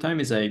happened over time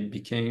is I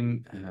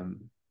became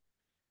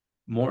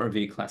more of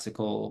a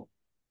classical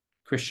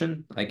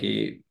Christian, like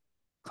a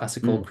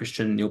classical Mm.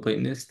 Christian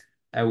Neoplatonist,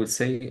 I would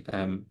say.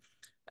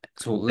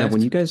 So Now,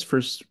 when left, you guys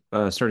first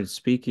started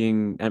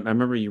speaking, I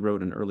remember you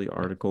wrote an early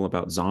article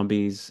about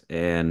zombies,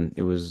 and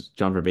it was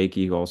John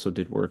Vervaeke who also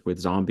did work with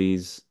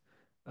zombies.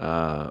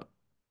 Uh,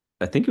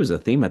 I think it was a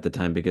theme at the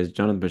time because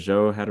Jonathan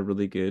Peugeot had a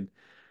really good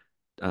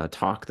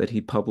talk that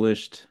he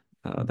published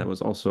that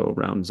was also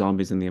around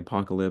zombies in the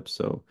apocalypse.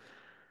 So,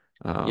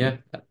 um,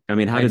 yeah, I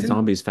mean, how I did didn't,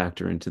 zombies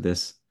factor into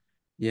this?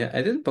 yeah,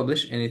 I didn't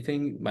publish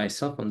anything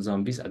myself on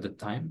zombies at the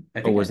time.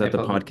 I Oh, think was I that the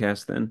published.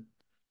 podcast then?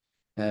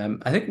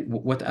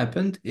 What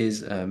happened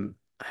is I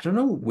don't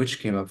know which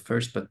came up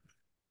first, but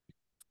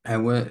I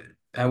was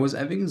I was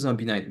having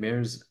zombie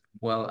nightmares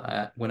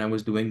when I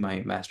was doing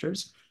my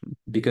master's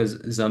because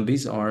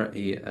zombies are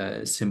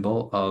a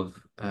symbol of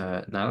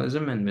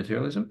nihilism and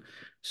materialism.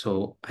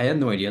 So I had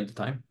no idea at the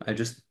time. I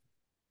just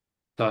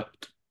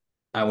thought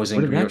I was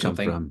Where did angry that or come something.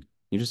 from?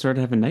 You just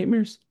started having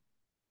nightmares?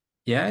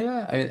 Yeah,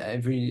 yeah.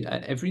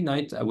 Every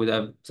night I would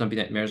have zombie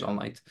nightmares all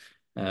night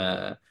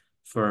uh,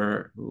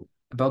 for Ooh.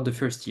 about the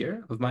first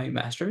year of my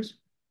master's,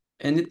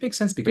 and it makes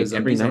sense because Wait,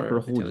 every zombies night for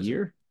a are whole materialism.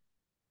 year?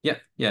 Yeah,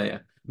 yeah, yeah,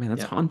 Man,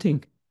 that's yeah.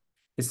 haunting.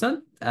 It's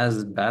not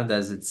as bad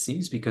as it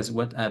seems because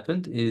what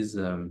happened is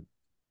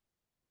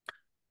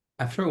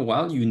after a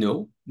while you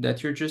know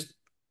that you're just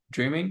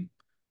dreaming,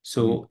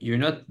 Mm. so you're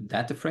not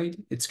that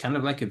afraid. It's kind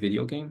of like a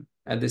video game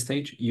at this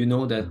stage. You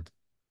know Uh, that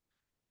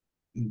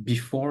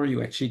before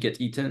you actually get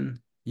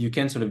eaten, you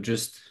can sort of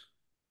just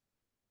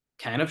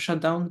kind of shut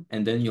down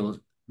and then you'll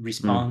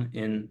mm. respawn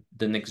in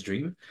the next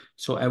dream.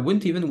 So I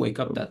wouldn't even wake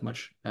up Oh, that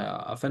much.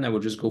 Often I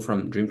would just go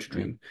from dream to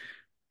man. dream.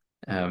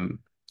 Um,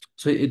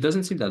 so it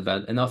doesn't seem that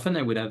bad. And often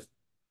I would have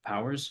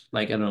powers,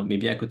 like I don't know,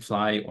 maybe I could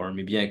fly or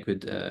maybe I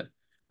could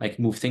like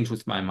move things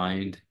with my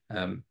mind.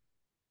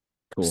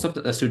 Cool. Stuff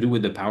that has to do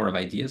with the power of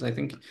ideas, I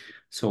think.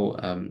 So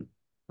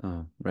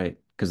Oh, right.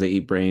 Because they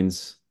eat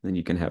brains, then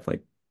you can have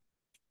like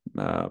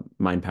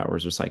mind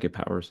powers or psychic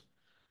powers.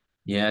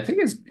 yeah, I think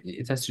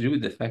it has to do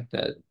with the fact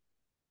that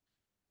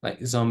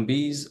like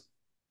zombies,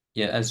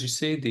 yeah, as you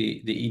say, they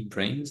eat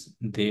brains.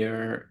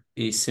 They're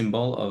a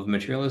symbol of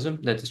materialism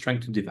that is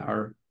trying to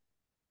devour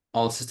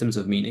all systems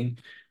of meaning.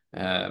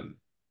 Um,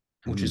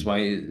 which is Hmm.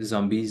 why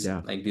zombies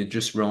Yeah. like they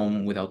just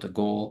roam without a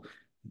goal.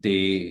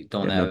 They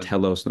They don't have no have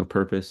telos, no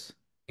purpose.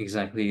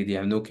 exactly, they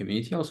have no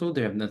community also.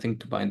 They have nothing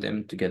to bind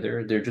them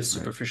together. They're just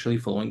Right. superficially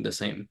following the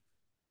same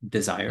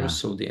desires, Ah,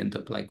 so they end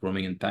up like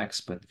roaming in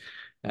packs, but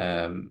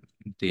um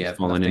they just have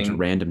falling into nothing.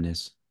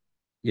 randomness.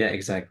 Yeah,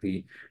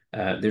 exactly.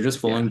 They're just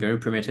Yeah. following very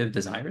primitive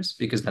desires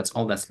because that's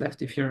all that's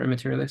left if you're a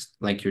materialist.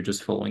 Like you're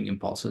just following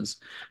impulses.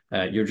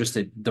 You're just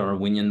a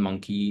Darwinian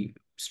monkey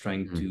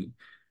trying Mm.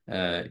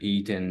 to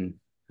eat and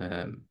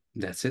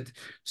that's it.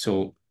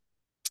 So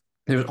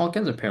there's all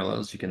kinds of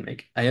parallels you can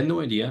make. I had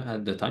no idea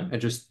at the time. I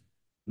just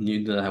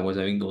knew that I was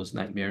having those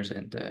nightmares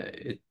and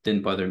it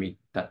didn't bother me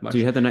that So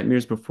you much. had the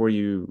nightmares before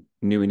you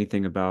knew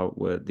anything about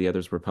what the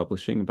others were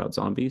publishing about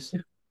zombies?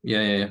 Yeah,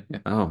 yeah, yeah, yeah, yeah.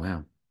 Oh,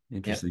 wow.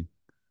 Yeah. Interesting.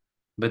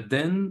 But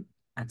then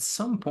at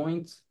some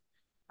point,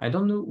 I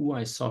don't know who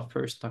I saw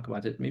first talk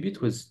about it. Maybe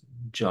it was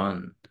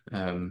John.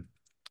 Um,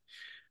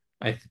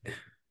 I, th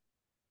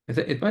I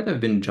th it might have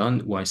been John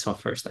who I saw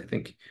first, I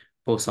think,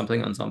 post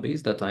something on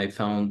zombies that I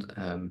found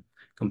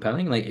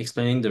compelling, like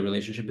explaining the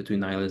relationship between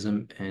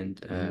nihilism and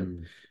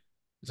Mm.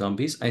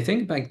 zombies. I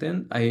think back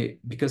then,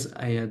 because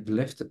I had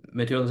left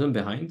materialism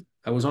behind,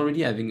 I was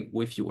already having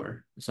way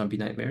fewer zombie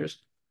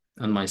nightmares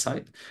on my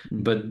side.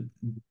 Mm. But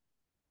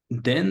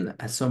then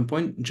at some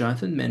point,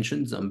 Jonathan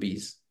mentioned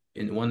zombies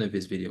in one of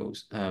his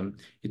videos.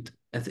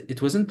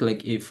 It wasn't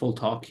like a full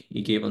talk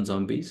he gave on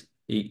zombies.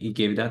 He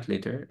gave that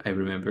later, I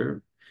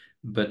remember,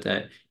 but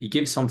he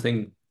gave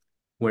something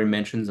where he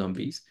mentioned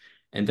zombies,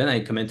 and then I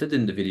commented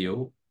in the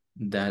video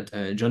that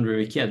John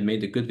Vericke had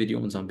made a good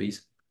video on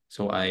zombies.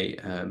 So I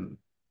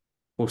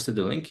posted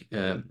the link.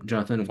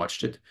 Jonathan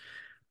watched it.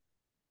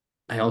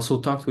 I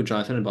also talked with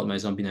Jonathan about my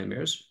zombie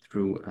nightmares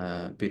through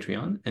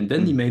Patreon, and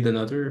then he Mm. made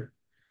another.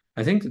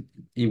 I think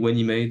when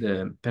he made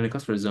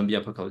Pentecost for the Zombie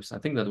Apocalypse, I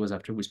think that was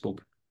after we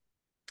spoke.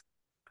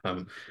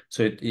 Um,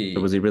 so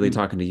So was he really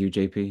talking to you,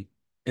 JP?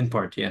 in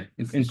part, yeah,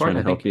 in Just part, trying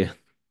to I help think, you.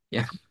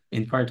 yeah,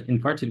 in part,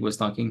 it was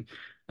talking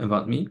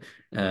about me.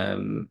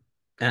 Um,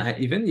 and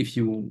even if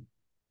you,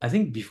 I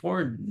think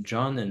before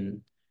John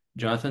and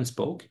Jonathan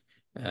spoke,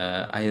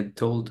 I had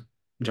told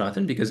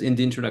Jonathan because in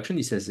the introduction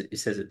he says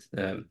it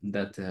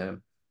that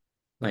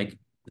like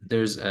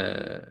there's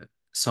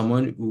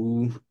someone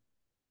who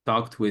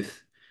talked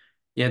with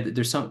yeah,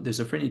 there's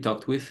a friend he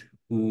talked with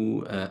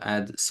who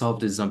had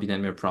solved the zombie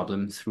nightmare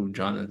problem through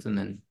Jonathan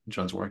and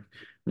John's work.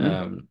 Mm.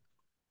 Um,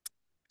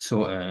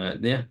 so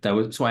yeah, that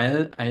was so I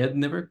had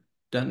never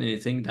done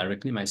anything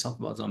directly myself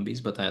about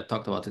zombies, but I had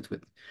talked about it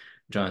with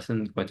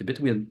Jonathan quite a bit.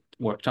 We had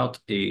worked out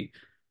a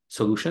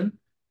solution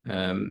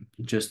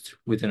just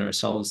within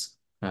ourselves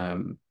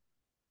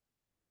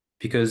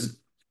because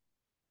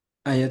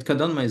I had cut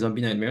down my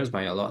zombie nightmares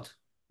by a lot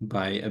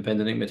by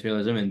abandoning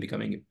materialism and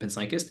becoming a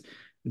panpsychist.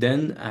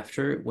 Then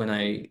after when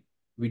I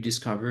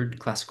rediscovered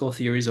classical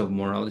theories of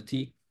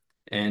morality,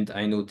 and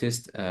I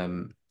noticed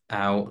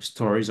how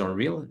stories are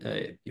real.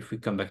 If we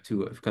come back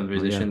to a Oh yeah.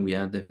 conversation we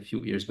had a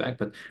few years back,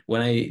 but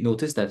when I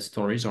noticed that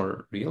stories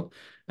are real,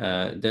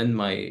 then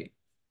my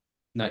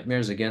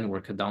nightmares again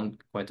were cut down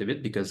quite a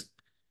bit because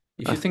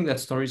if you Ah, think that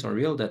stories are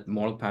real, that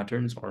moral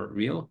patterns are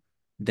real,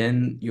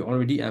 then you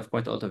already have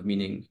quite a lot of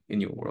meaning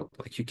in your world.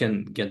 Like you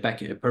can get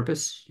back a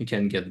purpose, you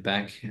can get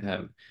back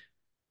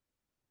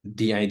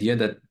the idea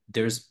that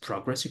there's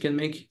progress you can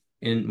make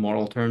in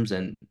moral terms,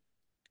 and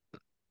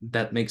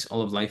that makes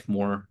all of life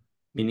more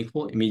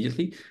meaningful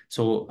immediately.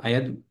 So I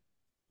had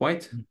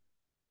quite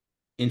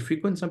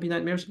infrequent zombie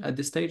nightmares at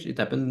this stage. It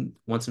happened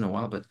once in a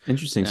while, but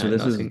interesting. So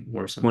this is nothing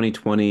worrisome.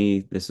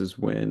 2020. This is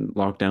when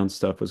lockdown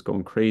stuff was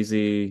going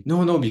crazy.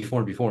 No, no,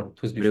 before. It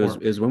was But it before.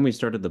 was when we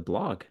started the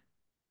blog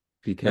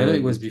I know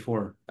it was because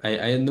before.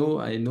 I know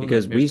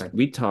because nightmares back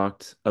we then.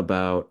 talked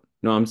about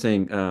no, I'm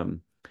saying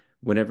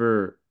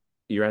whenever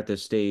you're at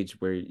this stage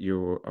where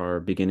you are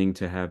beginning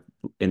to have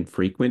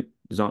infrequent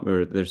zombie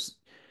or there's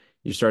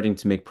you're starting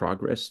to make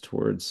progress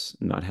towards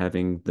not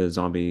having the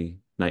zombie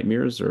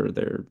nightmares or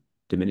they're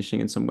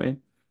diminishing in some way.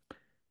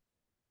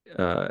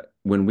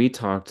 When we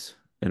talked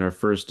in our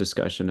first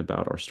discussion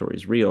about our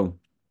stories real,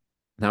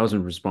 that was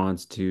in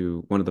response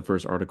to one of the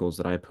first articles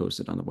that I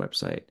posted on the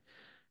website,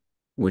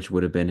 which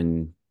would have been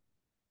in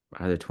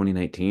either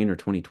 2019 or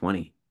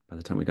 2020 by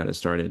the time we got it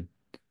started.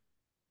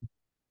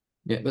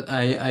 Yeah, but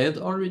I had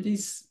already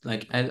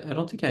like I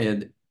don't think I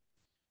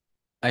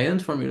hadn't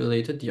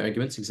formulated the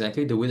arguments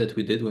exactly the way that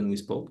we did when we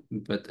spoke,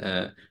 but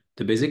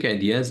the basic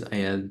ideas I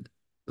had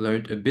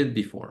learned a bit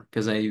before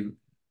because I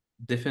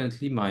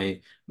definitely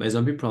my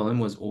zombie problem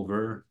was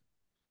over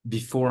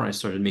before I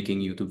started making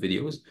YouTube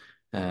videos.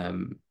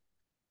 And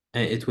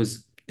it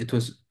was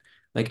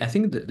like I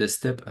think the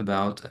step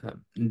about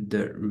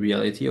the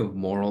reality of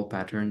moral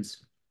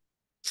patterns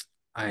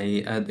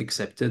I had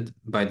accepted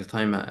by the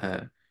time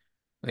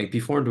like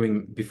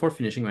before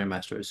finishing my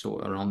master's, so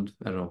around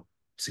I don't know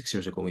 6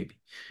 years ago maybe.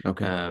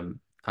 Okay.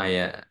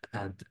 I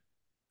had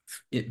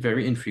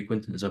very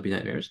infrequent zombie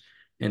nightmares,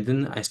 and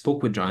then I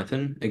spoke with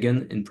Jonathan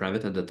again in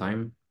private at the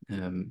time,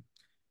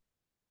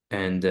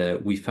 and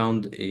we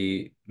found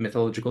a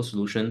methodological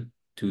solution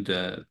to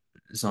the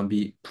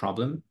zombie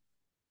problem,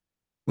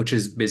 which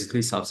is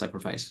basically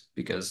self-sacrifice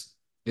because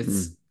Mm,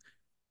 it's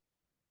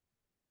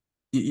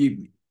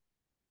you,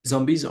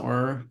 zombies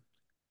are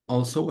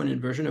also an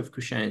inversion of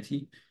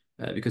Christianity,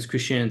 because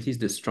Christianity is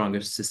the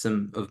strongest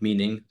system of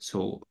meaning.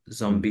 So mm,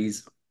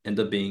 zombies end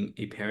up being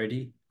a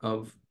parody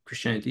of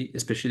Christianity,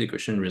 especially the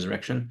Christian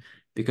resurrection,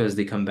 because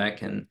they come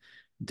back and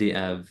they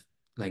have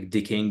like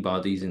decaying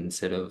bodies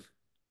instead of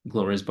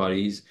glorious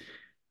bodies.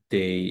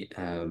 They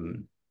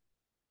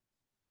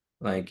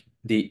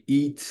they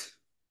eat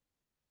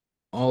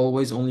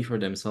always only for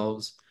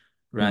themselves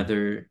mm,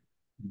 rather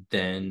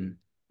than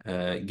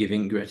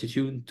giving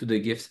gratitude to the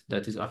gift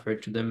that is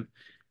offered to them.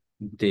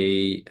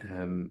 They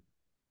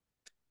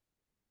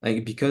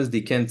like because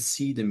they can't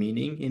see the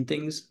meaning in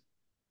things,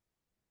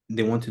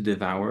 they want to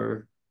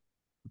devour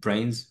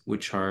brains,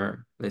 which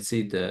are, let's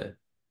say, the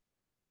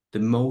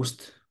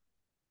most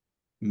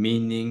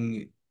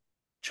meaning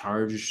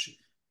charged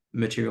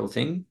material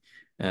thing.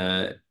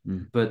 Uh,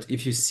 mm, but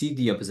if you see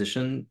the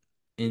opposition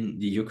in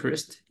the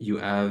Eucharist, you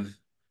have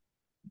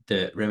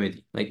the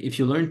remedy. Like if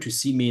you learn to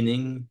see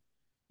meaning,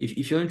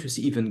 if you learn to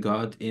see even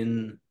God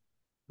in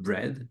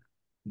bread,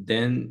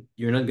 then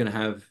you're not gonna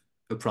have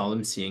a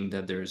problem seeing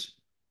that there's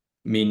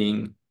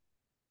meaning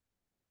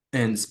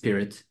and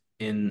spirit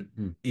in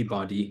mm. a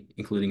body,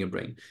 including a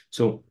brain.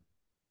 So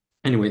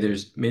anyway,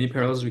 there's many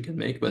parallels we can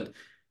make, but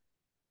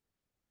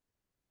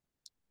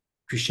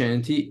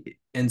Christianity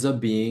ends up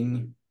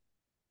being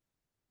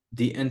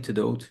the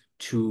antidote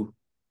to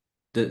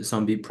the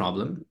zombie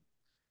problem.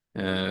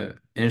 And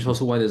it's Mm.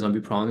 also why the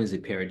zombie problem is a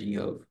parody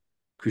of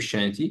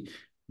Christianity.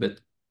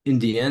 But in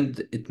the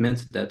end, it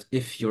meant that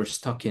if you're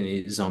stuck in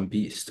a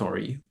zombie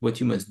story, what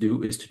you must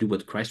do is to do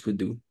what Christ would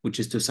do, which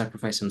is to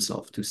sacrifice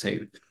himself to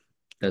save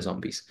the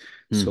zombies.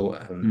 Mm, So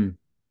mm.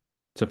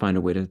 To find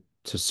a way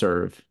to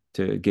serve,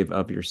 to give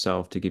of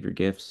yourself, to give your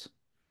gifts.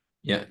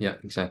 yeah, yeah,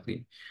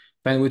 exactly.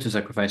 Find a way to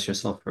sacrifice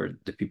yourself for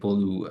the people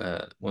who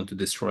want to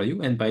destroy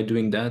you. And by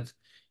doing that,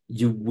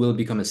 you will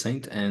become a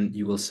saint and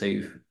you will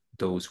save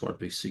those who are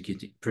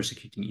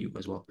persecuting you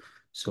as well.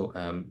 So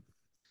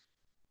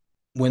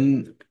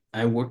when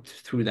I worked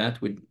through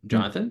that with Mm.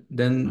 Jonathan, Wow.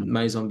 then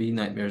my zombie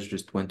nightmares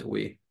just went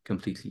away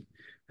completely.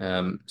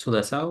 So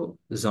that's how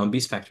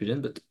zombies factored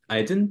in. But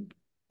I didn't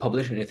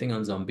publish anything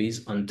on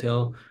zombies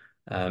until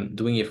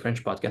doing a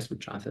French podcast with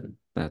Jonathan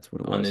That's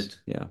what it on was. it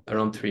Yeah.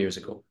 around 3 years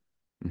ago.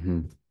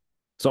 Hmm.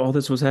 So all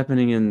this was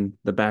happening in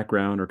the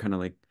background or kind of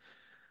like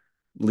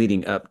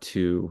leading up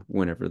to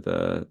whenever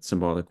the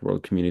symbolic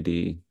world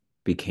community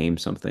became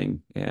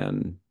something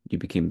and you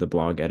became the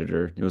blog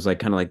editor. It was like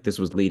kind of like this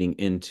was leading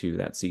into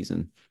that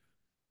season.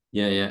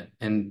 Yeah, yeah.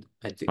 And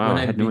I think Wow,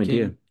 I had no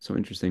idea. So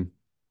interesting.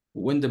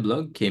 when the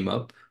blog came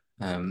up,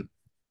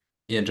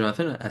 yeah,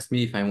 Jonathan asked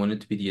me if I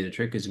wanted to be the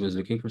editor because he was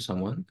looking for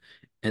someone.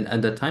 And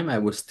at the time, I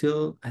was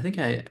still, I think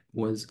I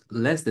was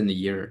less than a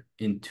year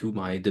into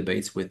my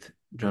debates with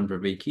John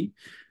Vervaeke.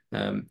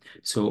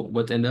 So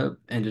what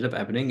ended up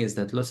happening is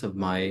that lots of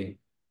my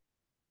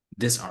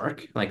this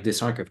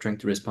arc of trying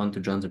to respond to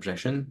John's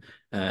objection,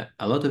 a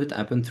lot of it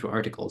happened through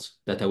articles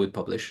that I would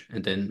publish,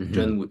 and then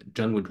Hmm.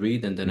 John would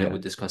read, and then I Yeah,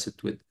 would discuss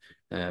it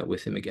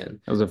with him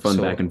again. that was a fun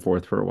back So and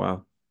forth for a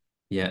while.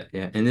 yeah,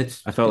 yeah, and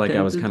I felt it like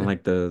I was kind of ended.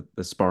 like the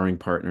sparring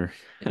partner.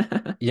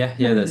 Yeah,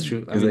 yeah, that's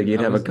true. I Because like mean, you'd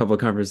I have a was couple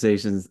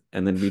conversations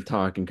and then we'd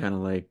talk and kind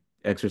of like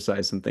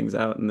exercise some things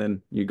out and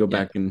then you go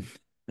yeah, back and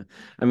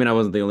I mean I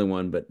wasn't the only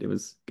one, but it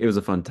was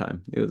a fun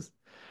time. It's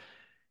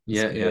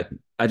yeah, yeah. good.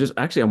 I just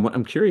actually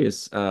I'm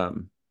curious,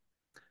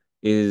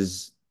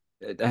 is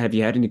have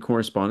you had any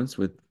correspondence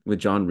with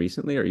John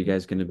recently? Are you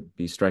guys going to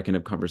be striking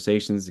up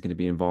conversations? Going to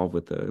be involved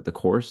with the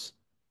course?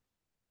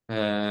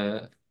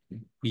 Uh,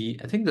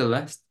 I think the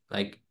last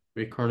like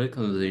recorded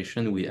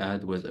conversation we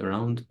had was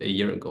around a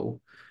year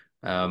ago.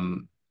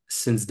 Um,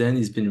 since then,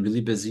 he's been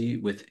really busy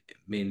with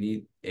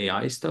mainly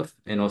AI stuff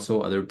and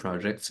also other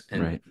projects.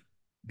 And Right.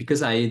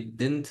 because I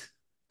didn't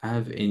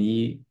have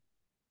any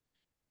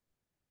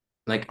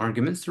like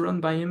arguments to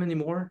run by him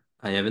anymore,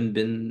 I haven't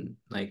been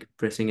like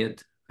pressing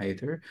it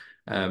either.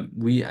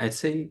 We I'd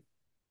say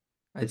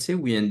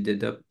we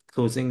ended up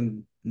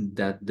closing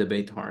that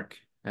debate arc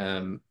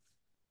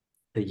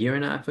a year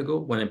and a half ago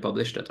when I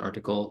published that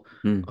article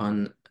Hmm.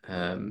 on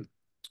um,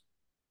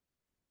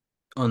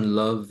 on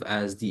love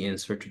as the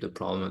answer to the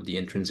problem of the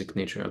intrinsic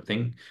nature of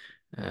thing.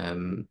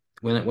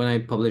 When I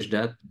published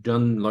that,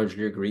 John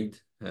largely agreed,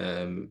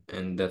 and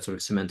that sort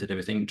of cemented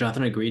everything.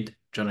 Jonathan agreed,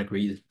 John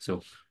agreed,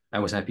 so I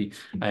was happy.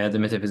 I had the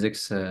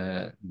metaphysics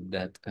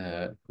that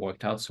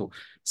worked out. So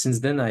since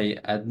then, I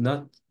had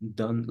not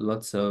done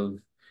lots of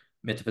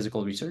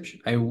metaphysical research.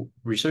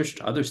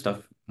 Researched other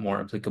stuff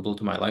more applicable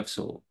to my life,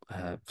 so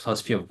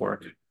philosophy of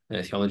work,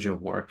 theology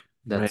of work.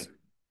 Right. That's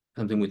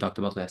something we talked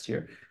about last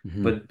year.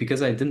 Hmm. But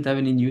because I didn't have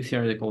any new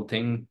theoretical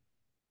thing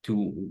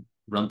to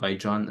run by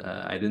John,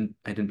 I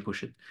didn't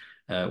push it.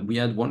 We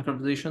had one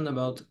conversation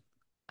about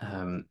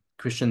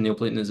Christian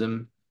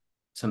Neoplatonism.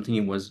 Something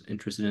he was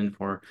interested in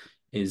for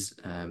is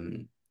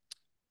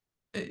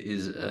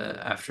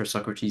after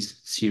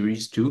Socrates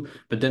series two,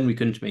 but then we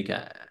couldn't make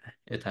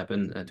it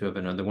happen to have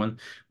another one.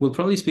 We'll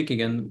probably speak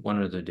again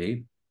one other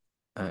day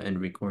and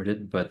record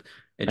it, but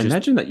it I just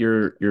imagine that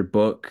your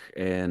book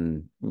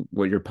and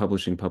what you're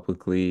publishing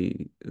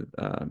publicly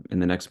in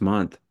the next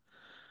month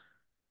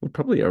would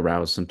probably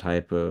arouse some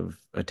type of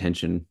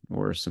attention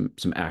or some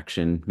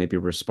action, maybe a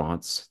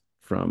response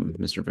from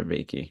Mr.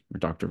 Vervaeke or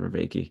Dr.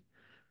 Vervaeke.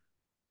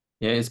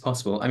 yeah, it's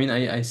possible. I mean,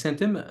 I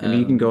sent him Maybe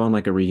you can go on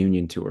like a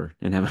reunion tour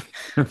and have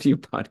a few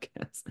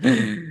podcasts.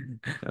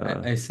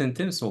 Uh, I sent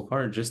him so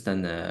far just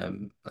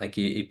an like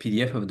a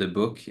PDF of the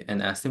book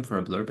and asked him for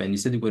a blurb, and he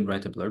said he would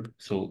write a blurb.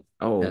 So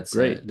oh,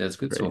 great, that's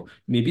good. great. So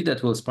maybe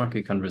that will spark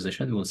a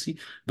conversation. We'll see.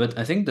 But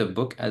I think the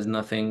book has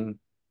nothing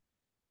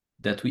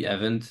that we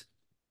haven't.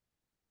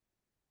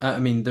 I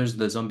mean, there's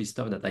the zombie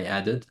stuff that I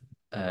added,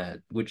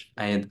 which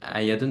I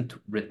hadn't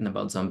written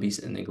about zombies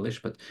in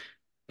English, but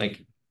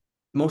like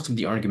most of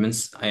the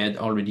arguments I had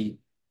already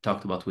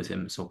talked about with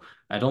him. So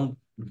I don't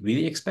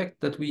really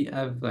expect that we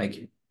have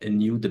like a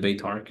new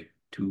debate arc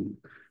to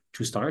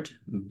start,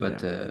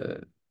 but Yeah.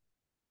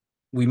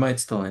 we might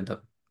still end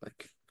up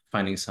like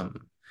finding some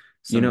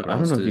You know, I don't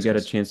grounds know to if you got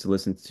a discuss. chance to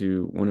listen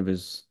to one of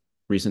his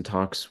recent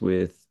talks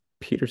with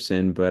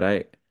Peterson, but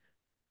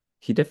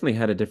he definitely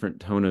had a different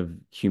tone of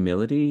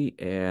humility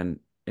and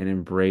an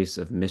embrace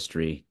of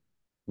mystery,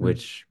 Hmm,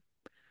 which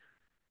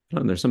I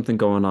don't know, there's something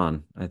going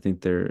on. I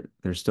think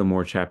there's still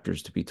more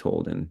chapters to be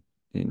told in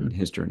hmm,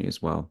 his journey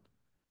as well.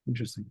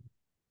 interesting.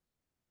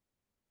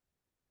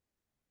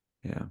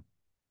 Yeah.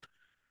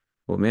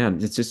 Well,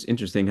 man, it's just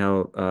interesting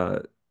how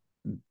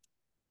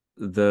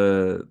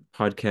the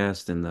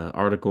podcast and the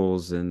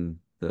articles and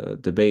the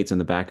debates and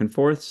the back and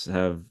forths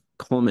have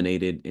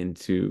culminated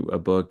into a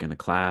book and a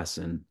class,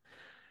 and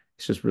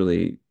it's just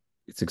really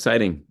it's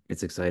exciting.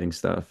 It's exciting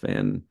stuff,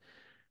 and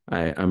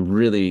I'm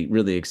really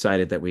really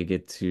excited that we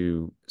get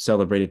to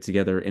celebrate it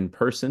together in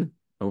person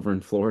over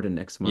in Florida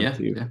next month Yeah,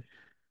 too. yeah.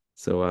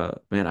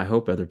 So, man, I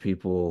hope other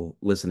people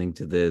listening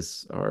to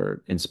this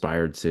are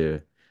inspired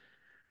to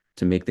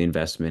make the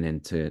investment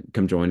and to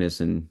come join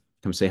us and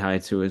come say hi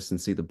to us and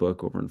see the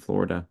book over in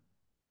Florida.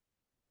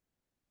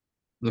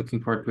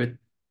 Looking forward to it.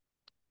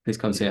 Please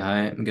come say Yeah.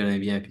 hi. I'm gonna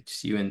be happy to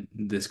see you and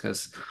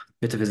discuss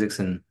metaphysics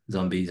and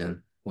zombies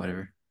and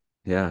whatever.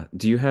 Yeah.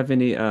 Do you have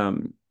any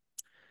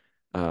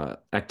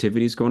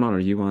activities going on? Are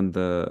you on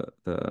the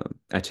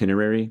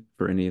itinerary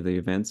for any of the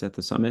events at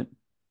the summit?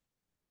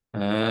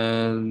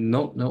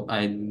 No, no,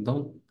 I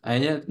don't. I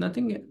have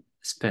nothing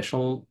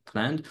special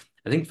planned.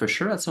 I think for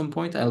sure at some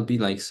point I'll be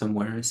like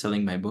somewhere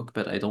selling my book,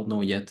 but I don't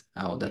know yet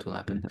how that will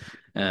happen.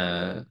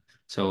 Uh,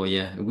 so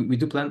yeah, we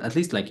do plan at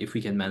least like if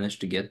we can manage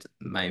to get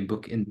my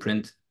book in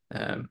print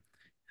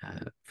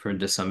for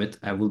the summit,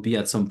 I will be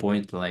at some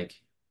point like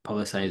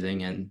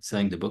publicizing and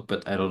selling the book,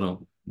 but I don't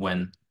know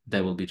when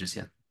that will be just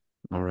yet.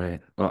 All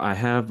right. Well, I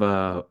have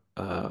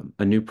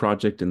a new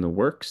project in the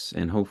works,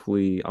 and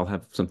hopefully I'll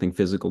have something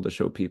physical to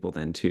show people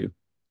then too.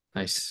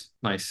 Nice,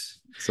 nice.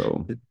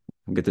 So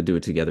we'll get to do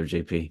it together,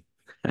 JP.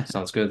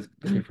 Sounds good.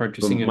 Looking forward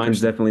to But seeing you in mine's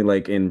person. definitely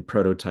like in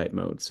prototype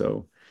mode.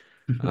 So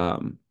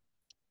um,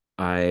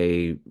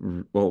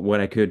 well,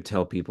 what I could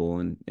tell people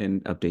and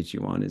update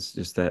you on is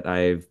just that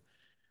I've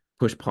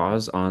pushed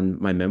pause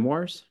on my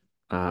memoirs.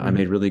 I Hmm.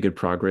 made really good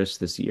progress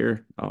this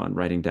year on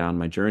writing down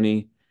my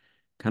journey,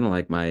 kind of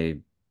like my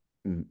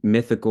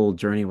mythical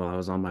journey while I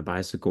was on my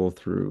bicycle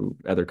through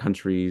other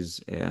countries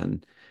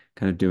and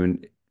kind of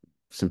doing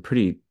some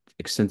pretty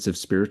extensive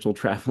spiritual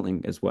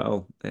traveling as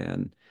well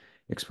and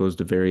exposed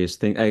to various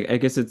things. I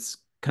guess it's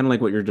kind of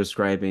like what you're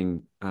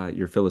describing,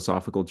 your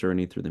philosophical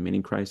journey through the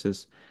meaning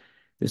crisis.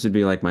 This would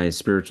be like my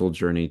spiritual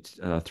journey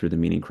through the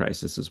meaning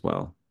crisis as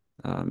well,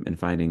 and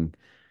finding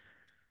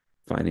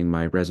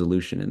my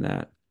resolution in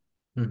that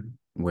Hmm.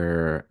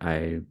 where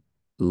I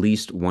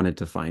least wanted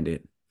to find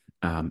it.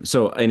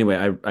 So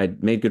anyway, I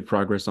made good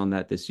progress on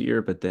that this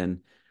year, but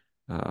then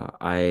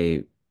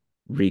I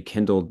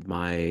rekindled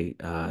my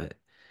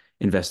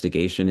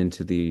investigation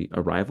into the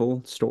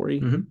Arrival story,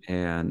 Hmm.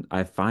 and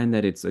I find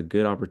that it's a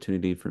good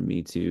opportunity for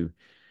me to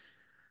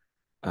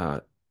uh,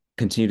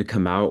 continue to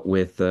come out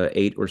with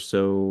eight or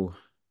so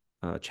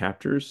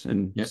chapters,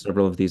 and Yeah,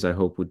 several of these I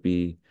hope would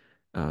be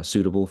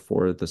suitable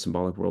for the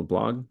Symbolic World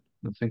blog.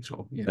 I think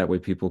so. Yeah. That way,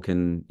 people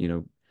can,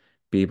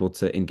 be able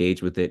to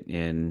engage with it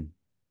and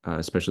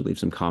especially leave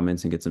some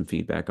comments and get some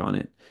feedback on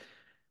it.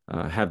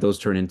 Have those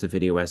turn into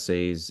video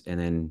essays and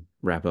then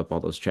wrap up all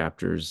those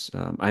chapters.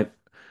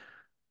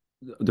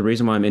 The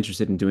reason why I'm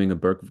interested in doing a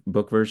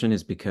book version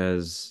is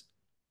because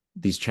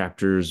these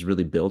chapters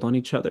really build on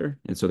each other.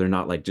 And so they're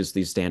not like just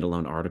these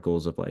standalone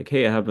articles of like,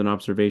 hey, I have an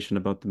observation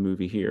about the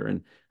movie here.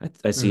 And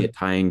I see it Hmm.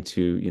 tying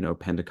to,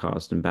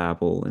 Pentecost and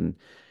Babel and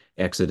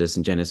Exodus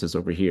and Genesis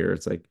over here.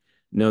 It's like,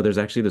 no, there's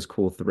actually this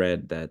cool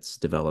thread that's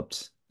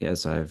developed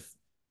as I've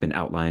been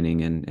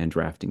outlining and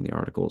drafting the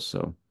articles.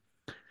 So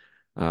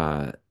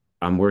uh,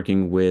 I'm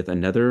working with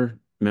another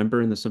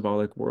member in the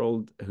symbolic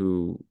world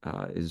who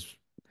is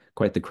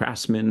quite the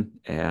craftsman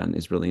and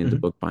is really into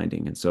Hmm.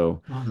 bookbinding. And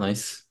so Oh,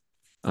 nice.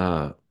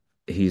 uh,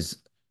 he's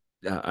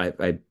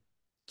I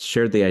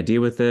shared the idea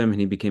with him, and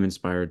he became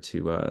inspired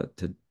to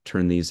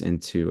turn these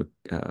into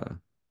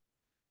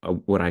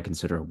what I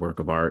consider a work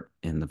of art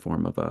in the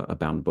form of a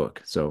bound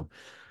book. So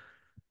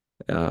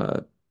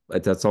uh,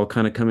 that's all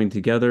kind of coming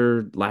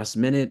together last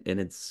minute, and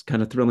it's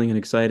kind of thrilling and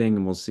exciting.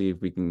 And we'll see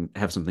if we can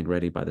have something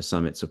ready by the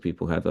summit, so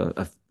people have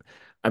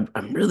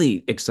I'm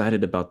really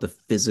excited about the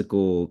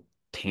physical,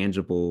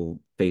 tangible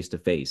face to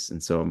face,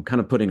 and so I'm kind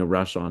of putting a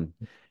rush on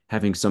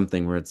having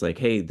something where it's like,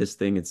 hey, this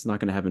thing, it's not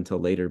going to happen until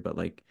later, but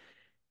like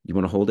you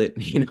want to hold it,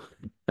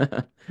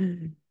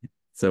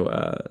 So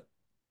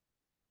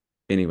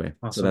anyway,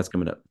 so that's Awesome.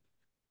 coming up.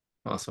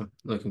 Awesome.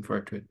 Looking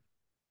forward to it.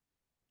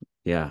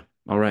 Yeah.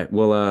 All right.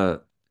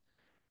 Well,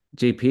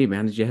 JP,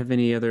 man, did you have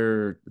any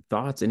other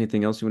thoughts?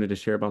 Anything else you wanted to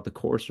share about the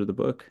course or the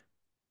book?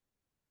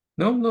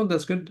 No, no,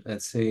 that's good.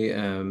 I'd say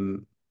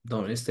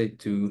don't hesitate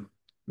to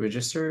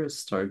register. It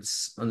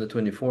starts on the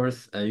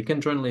 24th. You can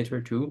join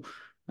later too.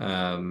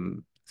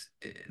 Um,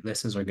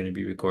 Lessons are going to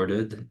be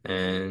recorded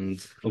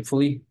and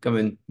hopefully come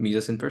and meet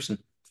us in person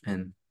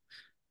and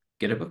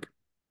get a book.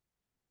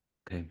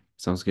 Okay,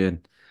 sounds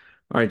good.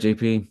 All right,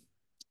 JP.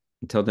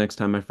 Until next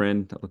time, my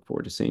friend, I look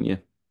forward to seeing you.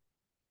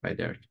 Bye,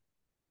 Derek.